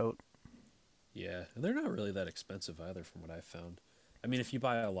 even coat. Yeah, and they're not really that expensive either, from what I've found. I mean, if you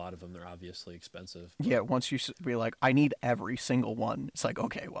buy a lot of them, they're obviously expensive. Yeah, But once you be like, I need every single one. It's like,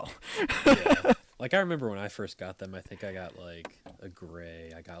 okay, well. yeah, like I remember when I first got them, I think I got like a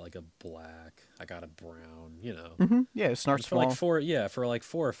gray, I got like a black, I got a brown. Yeah, start And for like small. four, yeah, for like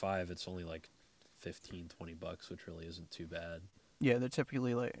 4 or 5, it's only like 15, $20, which really isn't too bad. Yeah, they're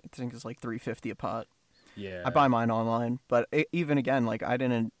typically like, I think it's like 350 a pot. I Yeah, buy mine online, but even again, like I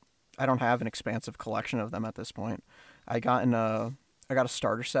don't have an expansive collection of them at this point. I got in a, I got a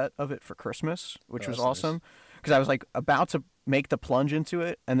starter set of it for Christmas, oh, which was that's nice. awesome because I was like about to make the plunge into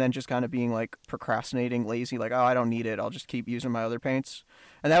it and then just kind of being like procrastinating, lazy, like, oh, I don't need it. I'll just keep using my other paints.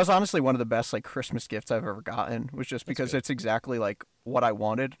 And that was honestly one of the best like Christmas gifts I've ever gotten, was just That's because good. it's exactly like what I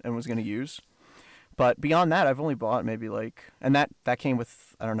wanted and was going to use. But beyond that, I've only bought maybe like, and that came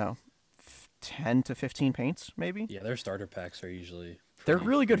with, I don't know, 10 to 15 paints maybe. Yeah, their starter packs are usually They're pretty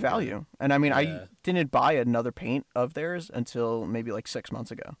really good pretty good. value. And I mean, I Yeah. didn't buy another paint of theirs until maybe like 6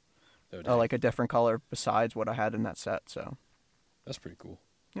 months ago. Oh dang, Like a different color besides what I had in that set. So, that's pretty cool.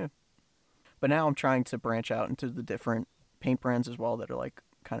 yeah. But now I'm trying to branch out into the different paint brands as well that are like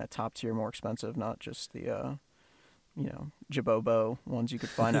kind of top tier, more expensive, not just the, Jabobo ones you could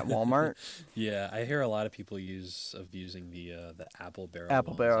find at Walmart. Yeah, I hear a lot of people using the apple barrel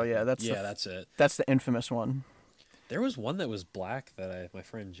Apple ones. I Barrel, yeah, think. Yeah, that's it. that's the infamous one. There was one that was black that my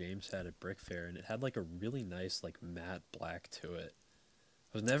friend James had at Brick Fair, and it had like a really nice like matte black to it.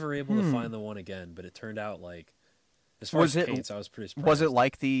 I was never able to find the one again, but it turned out like as far Was as it paints, I was pretty was it surprised.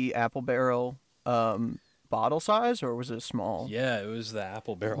 like the Apple Barrel bottle size, or was it small? Yeah, it was the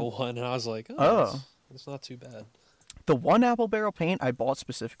apple barrel one, and I was like, oh, Oh, that's not too bad. the one Apple Barrel paint I bought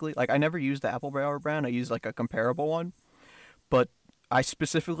specifically, like I never used the Apple Barrel brand. I used like a comparable one, but I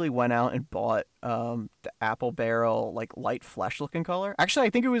specifically went out and bought the Apple Barrel like light flesh looking color. Actually, I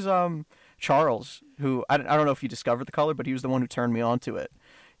think it was Charles who I don't know if he discovered the color, but he was the one who turned me on to it.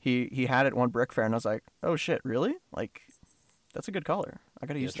 He had it one brick fair, and I was like, oh shit, really? Like that's a good color. I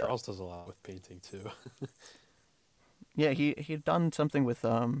gotta Yeah, use that. Charles does a lot with painting too. Yeah, he'd done something with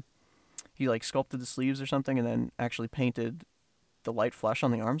he like sculpted the sleeves or something, and then actually painted the light flesh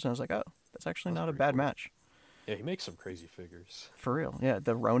on the arms, and I was like, oh, that's actually That's not a pretty bad cool. match. Yeah, he makes some crazy figures. For real. Yeah,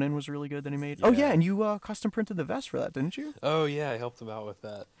 the Ronin was really good that he made. Oh yeah, Yeah. and you custom printed the vest for that, didn't you? Oh yeah, I helped him out with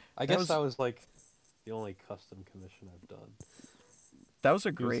that. I That guess was that was like the only custom commission I've done. that was a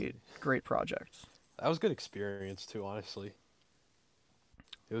It was great project. that was good experience too, honestly.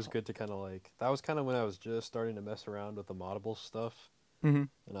 It was good to kind of like that was kind of when I was just starting to mess around with the moddable stuff, Hmm.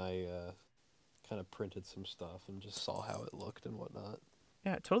 and I kind of printed some stuff and just saw how it looked and whatnot.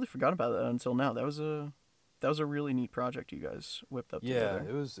 Yeah, I totally forgot about that until now. That was a really neat project you guys whipped up Yeah, together.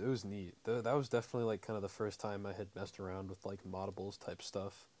 it was neat. That was definitely like kind of the first time I had messed around with like moddables type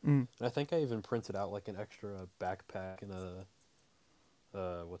stuff. Mm. And I think I even printed out like an extra backpack and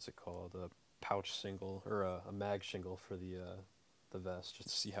a what's it called, a pouch single or a mag shingle for the vest just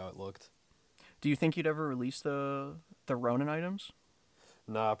to see how it looked. Do you think you'd ever release the Ronin items?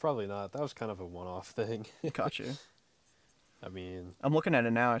 Nah, probably not. That was kind of a one-off thing. Gotcha. I mean, I'm looking at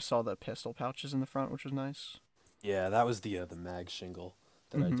it now. I saw the pistol pouches in the front, which was nice. yeah, that was the mag shingle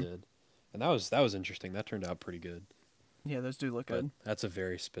that I Hmm. did, and that was interesting. That turned out pretty good, Yeah, those do look but good. that's a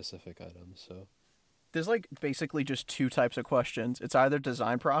very specific item. So There's like basically just two types of questions. It's either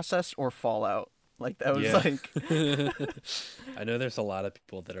design process or Fallout. Like that was yeah, like I know there's a lot of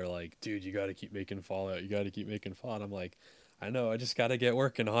people that are like, dude, you got to keep making Fallout. You got to keep making Fallout. I'm like, I know. I just got to get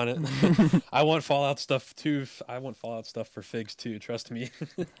working on it. I want Fallout stuff too. I want Fallout stuff for figs too. Trust me.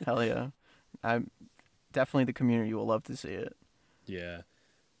 hell yeah. I'm definitely the community will love to see it. Yeah,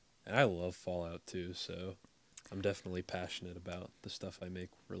 and I love Fallout too. So I'm definitely passionate about the stuff I make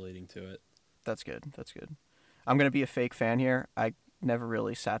relating to it. That's good. That's good. I'm gonna be a fake fan here. I never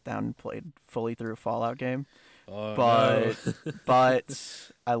really sat down and played fully through a Fallout game, Oh but no. but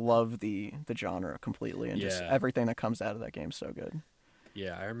I love the genre completely, and just Yeah. everything that comes out of that game's so good.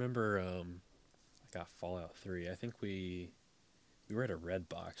 Yeah, I remember I got Fallout 3. I think we were at a Red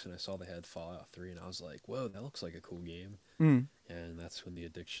Box and I saw they had Fallout 3 and I was like, "Whoa, that looks like a cool game." Mm. And that's when the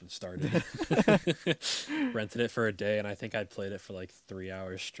addiction started. Rented it for a day and I think I played it for like 3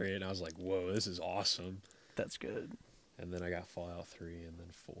 hours straight and I was like, "Whoa, this is awesome." That's good. And then I got Fallout 3 and then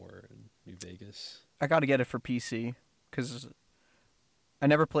 4 and New Vegas. I got to get it for PC because I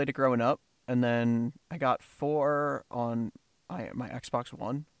never played it growing up, and then I got 4 on my Xbox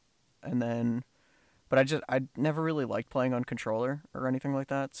One, and then, but I never really liked playing on controller or anything like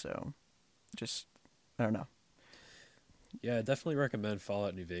that, so just I don't know. Yeah, I definitely recommend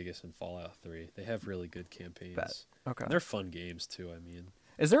Fallout New Vegas and Fallout 3. They have really good campaigns. Bet. Okay. And they're fun games too, I mean.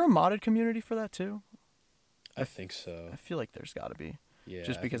 Is there a modded community for that too? I think so. I feel like there's got to be, Yeah,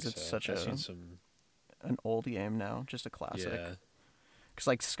 just I think because it's so. such I've seen some. an old game now, just a classic. Yeah, Because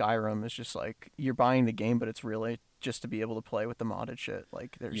like Skyrim is just like you're buying the game, but it's really just to be able to play with the modded shit.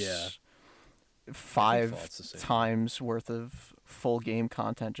 Like yeah. there's I think five Fallout's the same way. times worth of full game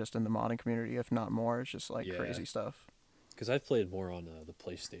content just in the modding community, if not more. It's just like Yeah, crazy stuff. because I've played more on the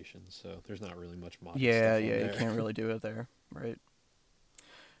PlayStation, so there's not really much modded Yeah, stuff on yeah, you there. can't really do it there, right?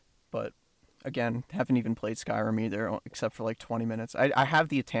 But again, haven't even played Skyrim either, except for like 20 minutes. I have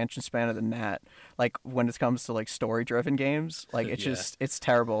the attention span of the gnat. Like when it comes to like story driven games, like Yeah, it's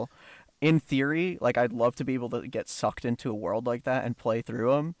terrible. In theory, like I'd love to be able to get sucked into a world like that and play through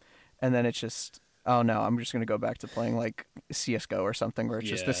them, and then it's just oh no, I'm just gonna go back to playing like CS:GO or something where it's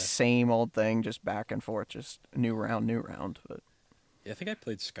just the yeah. same old thing, just back and forth, just new round, new round. But Yeah, I think I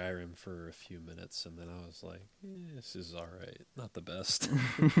played Skyrim for a few minutes, and then I was like, "This is all right, not the best."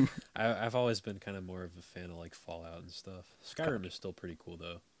 I've always been kind of more of a fan of like Fallout and stuff. Skyrim is still pretty cool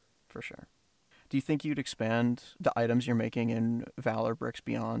though. for sure. Do you think you'd expand the items you're making in ValorBricks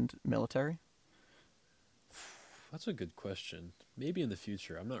beyond military? That's a good question. Maybe in the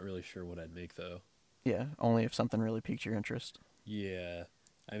future. I'm not really sure what I'd make though. Yeah, only if something really piques your interest. Yeah,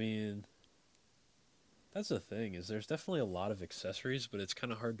 I mean, that's the thing is there's definitely a lot of accessories, but it's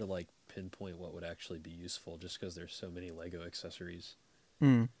kind of hard to like pinpoint what would actually be useful just because there's so many Lego accessories.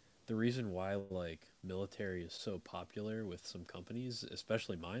 Hmm. The reason why like military is so popular with some companies,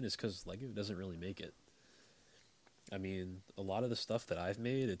 especially mine, is because Lego doesn't really make it. I mean, a lot of the stuff that I've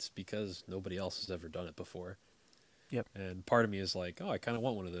made, it's because nobody else has ever done it before. Yep. And part of me is like, oh, I kind of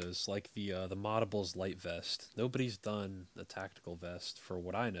want one of those, like the Moddables light vest. Nobody's done a tactical vest, for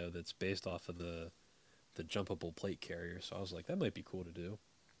what I know, that's based off of the jumpable plate carrier. So I was like, that might be cool to do.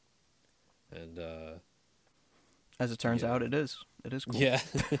 And As it turns yeah, out, it is. It is cool. yeah.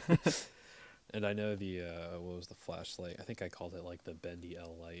 And I know the what was the flashlight? I think I called it like the Bendy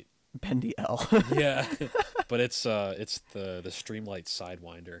L light. Bendy L. Yeah, but it's the Streamlight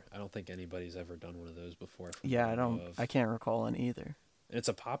Sidewinder. I don't think anybody's ever done one of those before, from what Yeah, I know I of. can't recall any either. And it's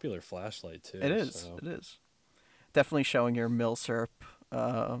a popular flashlight It too. is. So It is. Definitely showing your milsurp,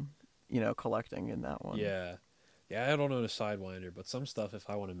 collecting in that one. yeah, yeah. I don't own a Sidewinder, but some stuff, if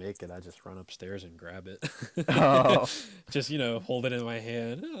I want to make it, I just run upstairs and grab it. Oh. Just hold it in my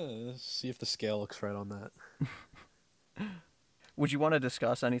hand. See if the scale looks right on that. Would you want to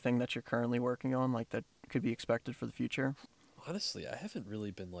discuss anything that you're currently working on, like that could be expected for the future? Honestly, I haven't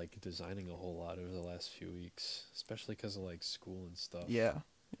really been like designing a whole lot over the last few weeks, especially because of like school and stuff. Yeah.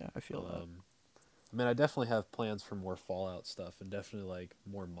 Yeah, I feel that. I mean, I definitely have plans for more Fallout stuff and definitely like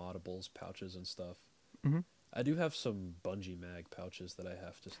more moddables, pouches, and stuff. Hmm. I do have some bungee mag pouches that I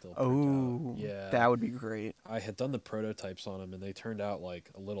have to still print out. Oh, Yeah, that would be great. I had done the prototypes on them and they turned out like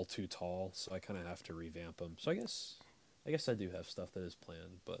a little too tall, so I kind of have to revamp them. So I guess I do have stuff that is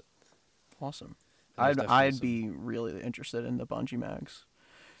planned, but Awesome. and there's definitely I'd some. be really interested in the bungee mags.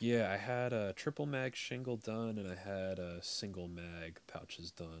 Yeah, I had a triple mag shingle done and I had a single mag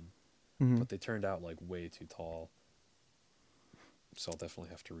pouches done, Hmm. but they turned out like way too tall. So I'll definitely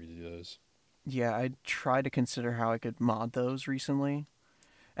have to redo those. Yeah, I tried to consider how I could mod those recently,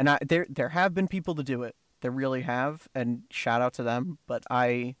 and there have been people to do it. There really have, and shout out to them. But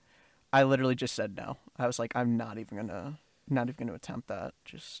I literally just said no. I was like, I'm not even gonna attempt that.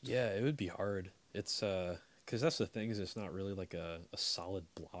 Just Yeah, it would be hard. It's because that's the thing is it's not really like a solid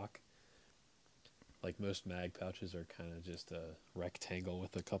block. Like most mag pouches are kind of just a rectangle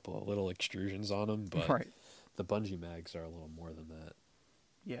with a couple of little extrusions on them, but right. the bungee mags are a little more than that.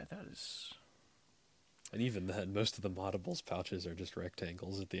 Yeah, that is. And even then, most of the moddables pouches are just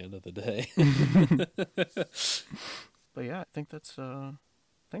rectangles at the end of the day. But yeah, I think that's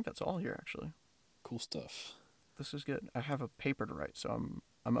all here actually. Cool stuff. This is good. I have a paper to write, so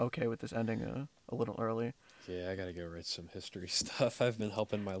I'm okay with this ending a little early. Yeah, I gotta go write some history stuff. I've been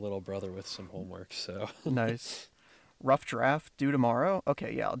helping my little brother with some homework, so. Nice. Rough draft due tomorrow.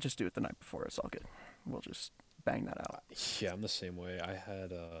 Okay, yeah, I'll just do it the night before. It's all good. We'll just bang that out. Yeah, I'm the same way. I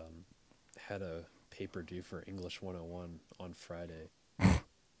had a paper due for English 101 on Friday,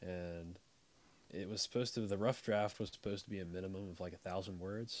 and it was supposed to. The rough draft was supposed to be a minimum of like 1,000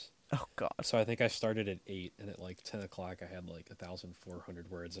 words. Oh God. So I think I started at 8, and at like 10 o'clock I had like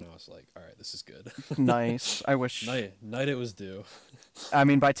 1,400 words, and I was like, all right, this is good. Nice. I wish. Night it was due. I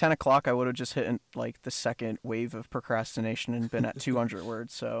mean, by 10 o'clock, I would have just hit like the second wave of procrastination and been at 200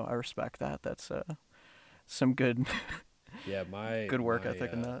 words. So I respect that. That's some good Yeah, good work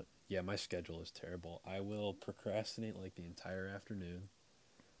ethic in that. yeah, my schedule is terrible. I will procrastinate like the entire afternoon,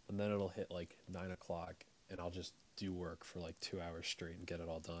 and then it'll hit like 9 o'clock, and I'll just do work for like 2 hours straight and get it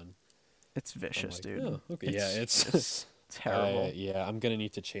all done. It's I'm vicious, like, dude. oh, okay, yeah, It's terrible. yeah, I'm gonna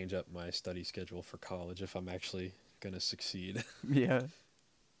need to change up my study schedule for college if I'm actually gonna succeed. Yeah,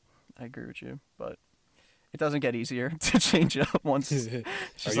 I agree with you, but it doesn't get easier to change up once. It's Are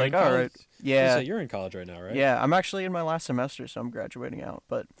just you like, in all college? right, You yeah, say you're in college right now, right? yeah. I'm actually in my last semester, so I'm graduating out.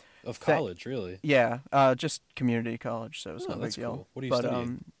 But Of th- college, really? yeah, just community college, so it's Oh, no big that's deal. cool. What are you But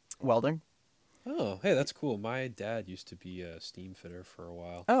studying? welding. Oh, hey, that's cool. My dad used to be a steam fitter for a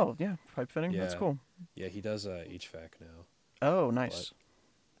while. Oh yeah, pipe fitting. That's Yeah, cool. yeah, he does HVAC now. Oh, But nice.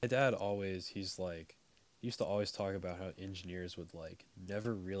 my dad always, he's like, he used to always talk about how engineers would like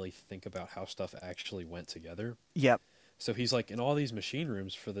never really think about how stuff actually went together. Yep. So he's like in all these machine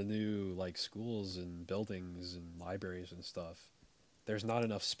rooms for the new like schools and buildings and libraries and stuff. There's not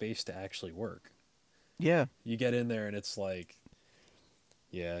enough space to actually work. Yeah. You get in there and it's like,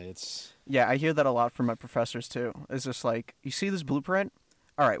 yeah, it's Yeah, I hear that a lot from my professors too. It's just like, you see this blueprint?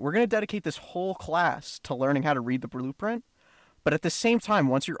 All right, we're going to dedicate this whole class to learning how to read the blueprint. But at the same time,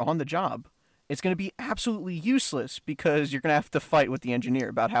 once you're on the job, it's going to be absolutely useless because you're going to have to fight with the engineer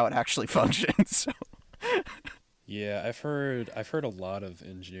about how it actually functions. yeah, I've heard a lot of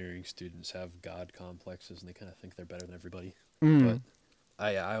engineering students have god complexes and they kind of think they're better than everybody. But Mm,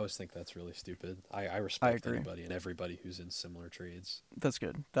 I always think that's really stupid. I I respect agree. anybody and everybody who's in similar trades. That's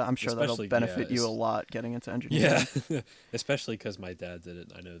good. I'm sure that'll Especially, yeah, benefit you a lot getting into yeah, engineering. especially because my dad did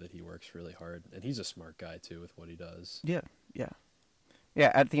it. I know that he works really hard, and he's a smart guy too with what he does. Yeah, yeah.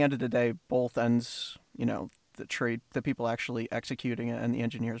 Yeah, at the end of the day, both ends, the trade, the people actually executing it and the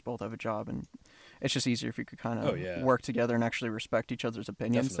engineers both have a job. And it's just easier if you could kind Oh of yeah, work together and actually respect each other's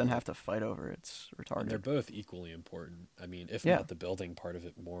opinions than definitely. have to fight over it. It's And they're retarded. both equally important. I mean, if Yeah, not the building part of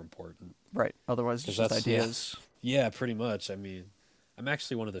it, more important. right. Otherwise, it's Because just that's yeah, ideas. yeah, pretty much. I mean, I'm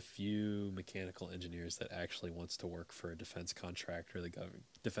actually one of the few mechanical engineers that actually wants to work for a defense contractor, or the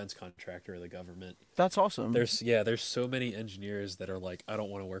defense contractor, or the government. That's awesome. There's so many engineers that are like, I don't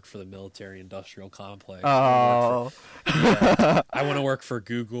want to work for the military industrial complex. I want to work for Oh, yeah, I want to work for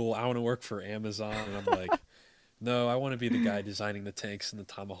Google. I want to work for Amazon. And I'm like, no, I want to be the guy designing the tanks and the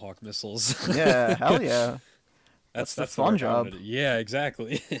Tomahawk missiles. yeah. Hell yeah. That's the That's the fun work I want job. to do. Yeah,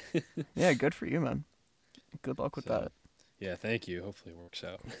 exactly. Yeah, good for you, man. Good luck with So, that. yeah, thank you. Hopefully it works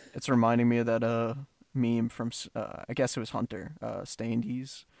out. It's reminding me of that meme from I guess it was Hunter,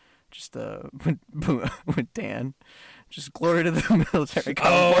 Standees, just with Dan, just glory to the military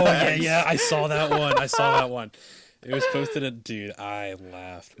Oh, yeah, complex. yeah. I saw that one. I saw that one. It was posted at, dude, I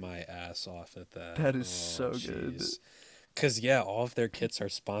laughed my ass off at that. That is Oh, so good. jeez. Because, yeah, all of their kits are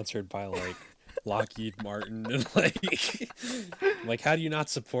sponsored by, like, Lockheed Martin. And, like, how do you not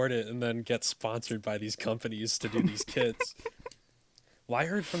support it and then get sponsored by these companies to do these kits? Well, I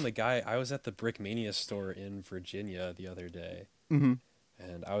heard from the guy, I was at the Brickmania store in Virginia the other day. Hmm.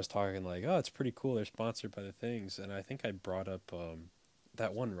 And I was talking like, oh, it's pretty cool. They're sponsored by the things. And I think I brought up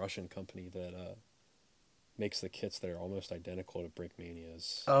that one Russian company that makes the kits that are almost identical to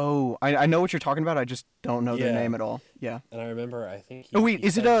Brickmania's. Oh, I know what you're talking about. I just don't know their Yeah. name at all. Yeah. And I remember, I think Oh wait, he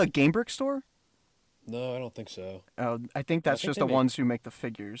is it said, a Game Brick store? no, I don't think so. Oh, I think I that's think just they the make ones who make the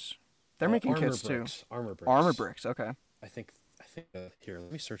figures. They're making Armor kits too. Bricks. Armor Armor Bricks. Bricks. Okay. I think, here,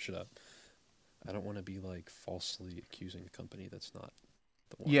 let me search it up. I don't want to be like falsely accusing a company that's not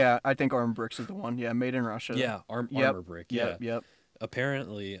the one. Yeah, I think Armor Bricks is the one. Yeah, made in Russia. Yeah, Yep. Armor Brick. Yeah. Yep.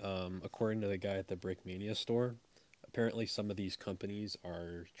 Apparently, according to the guy at the Brickmania store, apparently some of these companies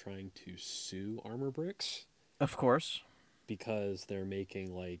are trying to sue Armor Bricks Of course. because they're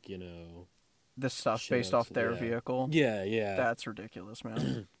making like, you know, This stuff based Chinooks. off their Yeah. vehicle. Yeah, yeah. That's ridiculous,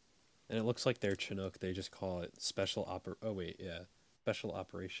 man. And it looks like their Chinook, they just call it Special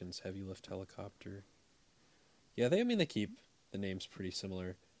Operations Heavy Lift Helicopter. Yeah, they keep the names pretty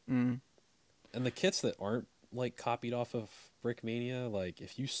similar. Mm. And the kits that aren't like copied off of Brickmania, like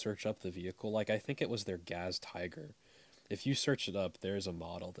if you search up the vehicle, like I think it was their Gaz Tiger. If you search it up, there's a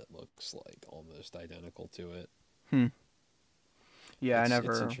model that looks like almost identical to it. Hmm. Yeah,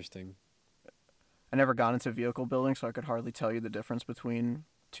 It's interesting. I never got into vehicle building, so I could hardly tell you the difference between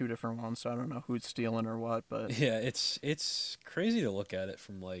two different ones. So I don't know who's stealing or what, but Yeah, it's crazy to look at it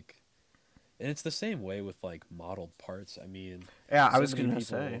from like, and it's the same way with like modeled parts. I mean, yeah, I so was many gonna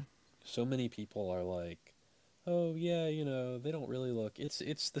people, say. so many people are like, oh yeah, you know, they don't really look.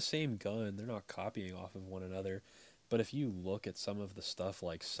 It's the same gun. They're not copying off of one another. But if you look at some of the stuff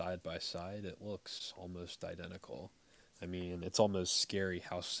like side by side, it looks almost identical. I mean, it's almost scary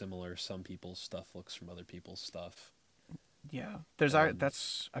how similar some people's stuff looks from other people's stuff. Yeah, And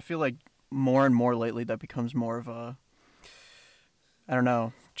I feel like more and more lately that becomes more of a, I don't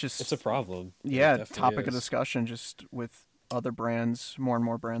know, it's just a problem. It yeah, definitely topic of is. discussion just with other brands, more and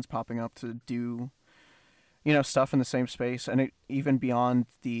more brands popping up to do, stuff in the same space, and even beyond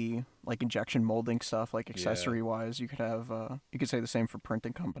the like injection molding stuff, like accessory wise, you could say the same for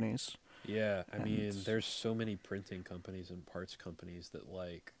printing companies. Yeah, I mean, there's so many printing companies and parts companies that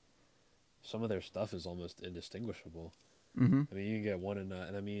like some of their stuff is almost indistinguishable. Mm-hmm. I mean, you can get one and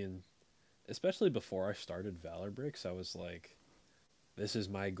I mean, especially before I started ValorBricks, I was like, this is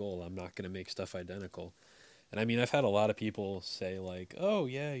my goal. I'm not going to make stuff identical. And I mean, I've had a lot of people say like, oh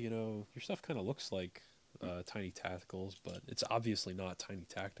yeah, your stuff kind of looks like Tiny Tacticals, but it's obviously not Tiny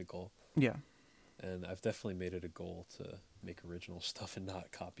Tactical. Yeah. And I've definitely made it a goal to make original stuff and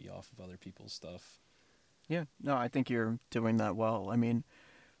not copy off of other people's stuff. Yeah. No, I think you're doing that well. I mean,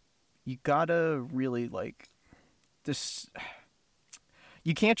 you gotta really like this.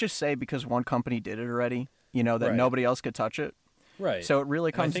 You can't just say because one company did it already, that Right. nobody else could touch it. Right. So it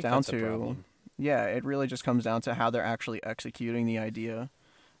really comes down that's a to, problem. yeah, it really just comes down to how they're actually executing the idea,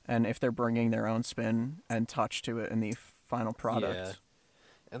 and if they're bringing their own spin and touch to it in the final product. Yeah.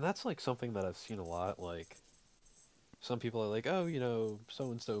 And that's like something that I've seen a lot. Like, some people are like, oh,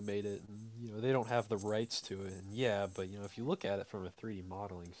 so and so made it, and they don't have the rights to it. And yeah, but if you look at it from a 3D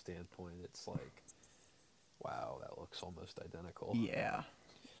modeling standpoint, it's like, wow, that looks almost identical. Yeah.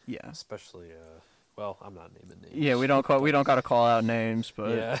 Yeah. Especially, well, I'm not naming names. Yeah, we don't got to call out names,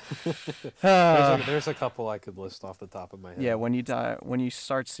 but yeah, there's a couple I could list off the top of my head. Yeah, when you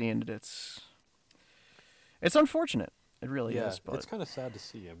start seeing it, it's unfortunate. It really is. But it's kind of sad to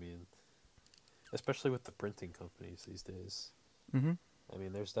see. I mean, especially with the printing companies these days. Mm-hmm. I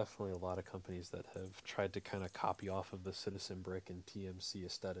mean, there's definitely a lot of companies that have tried to kind of copy off of the Citizen Brick and TMC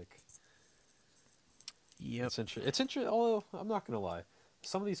aesthetic. Yep. It's interesting. Although I'm not gonna lie,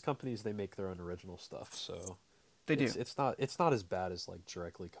 some of these companies they make their own original stuff, so They do. It's not as bad as like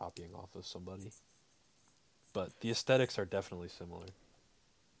directly copying off of somebody, but the aesthetics are definitely similar.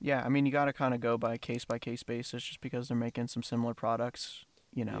 Yeah, I mean, you got to kind of go by case basis, just because they're making some similar products,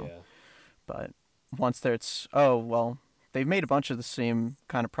 Yeah. But once they've made a bunch of the same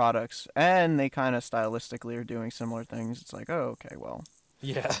kind of products, and they kind of stylistically are doing similar things. It's like, oh, okay, well.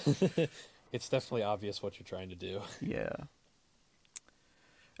 Yeah. It's definitely obvious what you're trying to do. Yeah.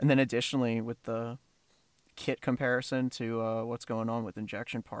 And then additionally, with the kit comparison to what's going on with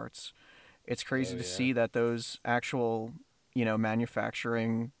injection parts, it's crazy to see that those actual,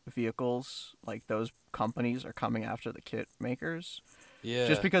 manufacturing vehicles, like those companies are coming after the kit makers. Yeah.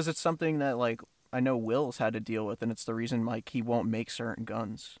 Just because it's something that, like, I know Will's had to deal with, and it's the reason, like, he won't make certain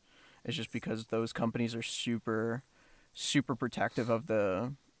guns. It's just because those companies are super, super protective of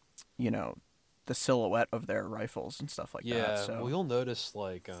the silhouette of their rifles and stuff like that. Yeah, So. well, you'll notice,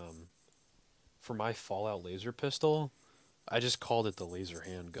 like, for my Fallout laser pistol, I just called it the laser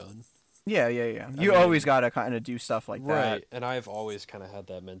handgun. Yeah. You always got to kind of do stuff like that. Right, and I've always kind of had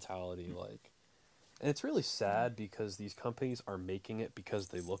that mentality, like... And it's really sad because these companies are making it because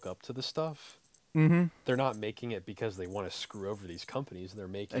they look up to the stuff. Mm-hmm. They're not making it because they want to screw over these companies. They're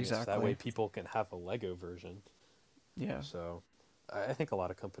making it so that way people can have a Lego version. Yeah. So I think a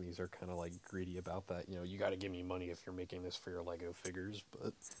lot of companies are kind of like greedy about that. You got to give me money if you're making this for your Lego figures.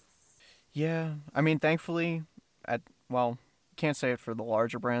 But yeah, I mean, thankfully, can't say it for the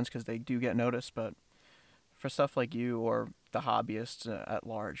larger brands because they do get noticed, but for stuff like you or the hobbyists at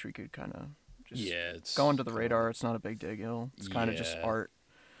large, we could kind of just go under the radar. It's not a big deal. It's kind of just art,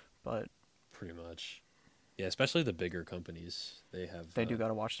 but pretty much, yeah. Especially the bigger companies, they do got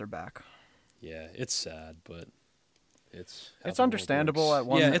to watch their back. Yeah, it's sad, but it's understandable at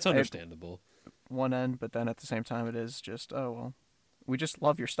one. Yeah, it's understandable. At one end, but then at the same time, it is just we just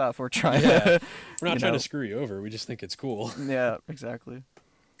love your stuff. We're trying. Yeah. We're not trying to screw you over. We just think it's cool. Yeah, exactly.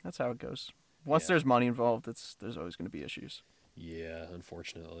 That's how it goes. Once there's money involved, there's always going to be issues. Yeah,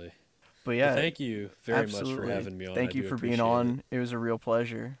 unfortunately. But yeah, thank you very much for having me on. Thank you for being on. It was a real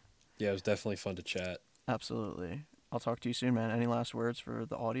pleasure. Yeah, it was definitely fun to chat. Absolutely. I'll talk to you soon, man. Any last words for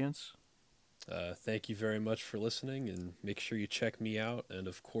the audience? Thank you very much for listening, and make sure you check me out, and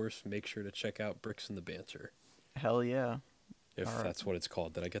of course, make sure to check out Bricks and the Banter. Hell yeah. If that's what it's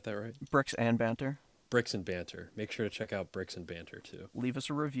called. Did I get that right? Bricks and Banter. Bricks and Banter. Make sure to check out Bricks and Banter, too. Leave us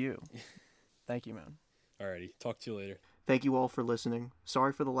a review. Thank you, man. Alrighty. Talk to you later. Thank you all for listening.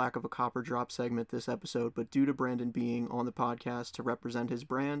 Sorry for the lack of a copper drop segment this episode, but due to Brandon being on the podcast to represent his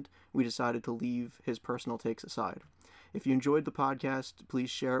brand, we decided to leave his personal takes aside. If you enjoyed the podcast, please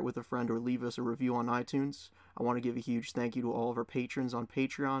share it with a friend or leave us a review on iTunes. I want to give a huge thank you to all of our patrons on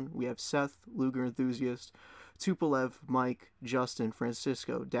Patreon. We have Seth, Luger Enthusiast, Tupolev, Mike, Justin,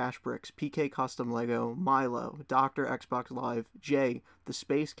 Francisco, DashBricks, PK Custom Lego, Milo, Dr. Xbox Live, Jay, The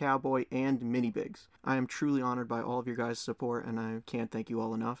Space Cowboy, and Minibigs. I am truly honored by all of your guys' support, and I can't thank you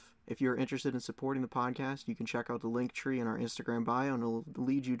all enough. If you're interested in supporting the podcast, you can check out the link tree in our Instagram bio, and it'll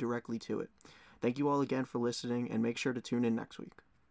lead you directly to it. Thank you all again for listening, and make sure to tune in next week.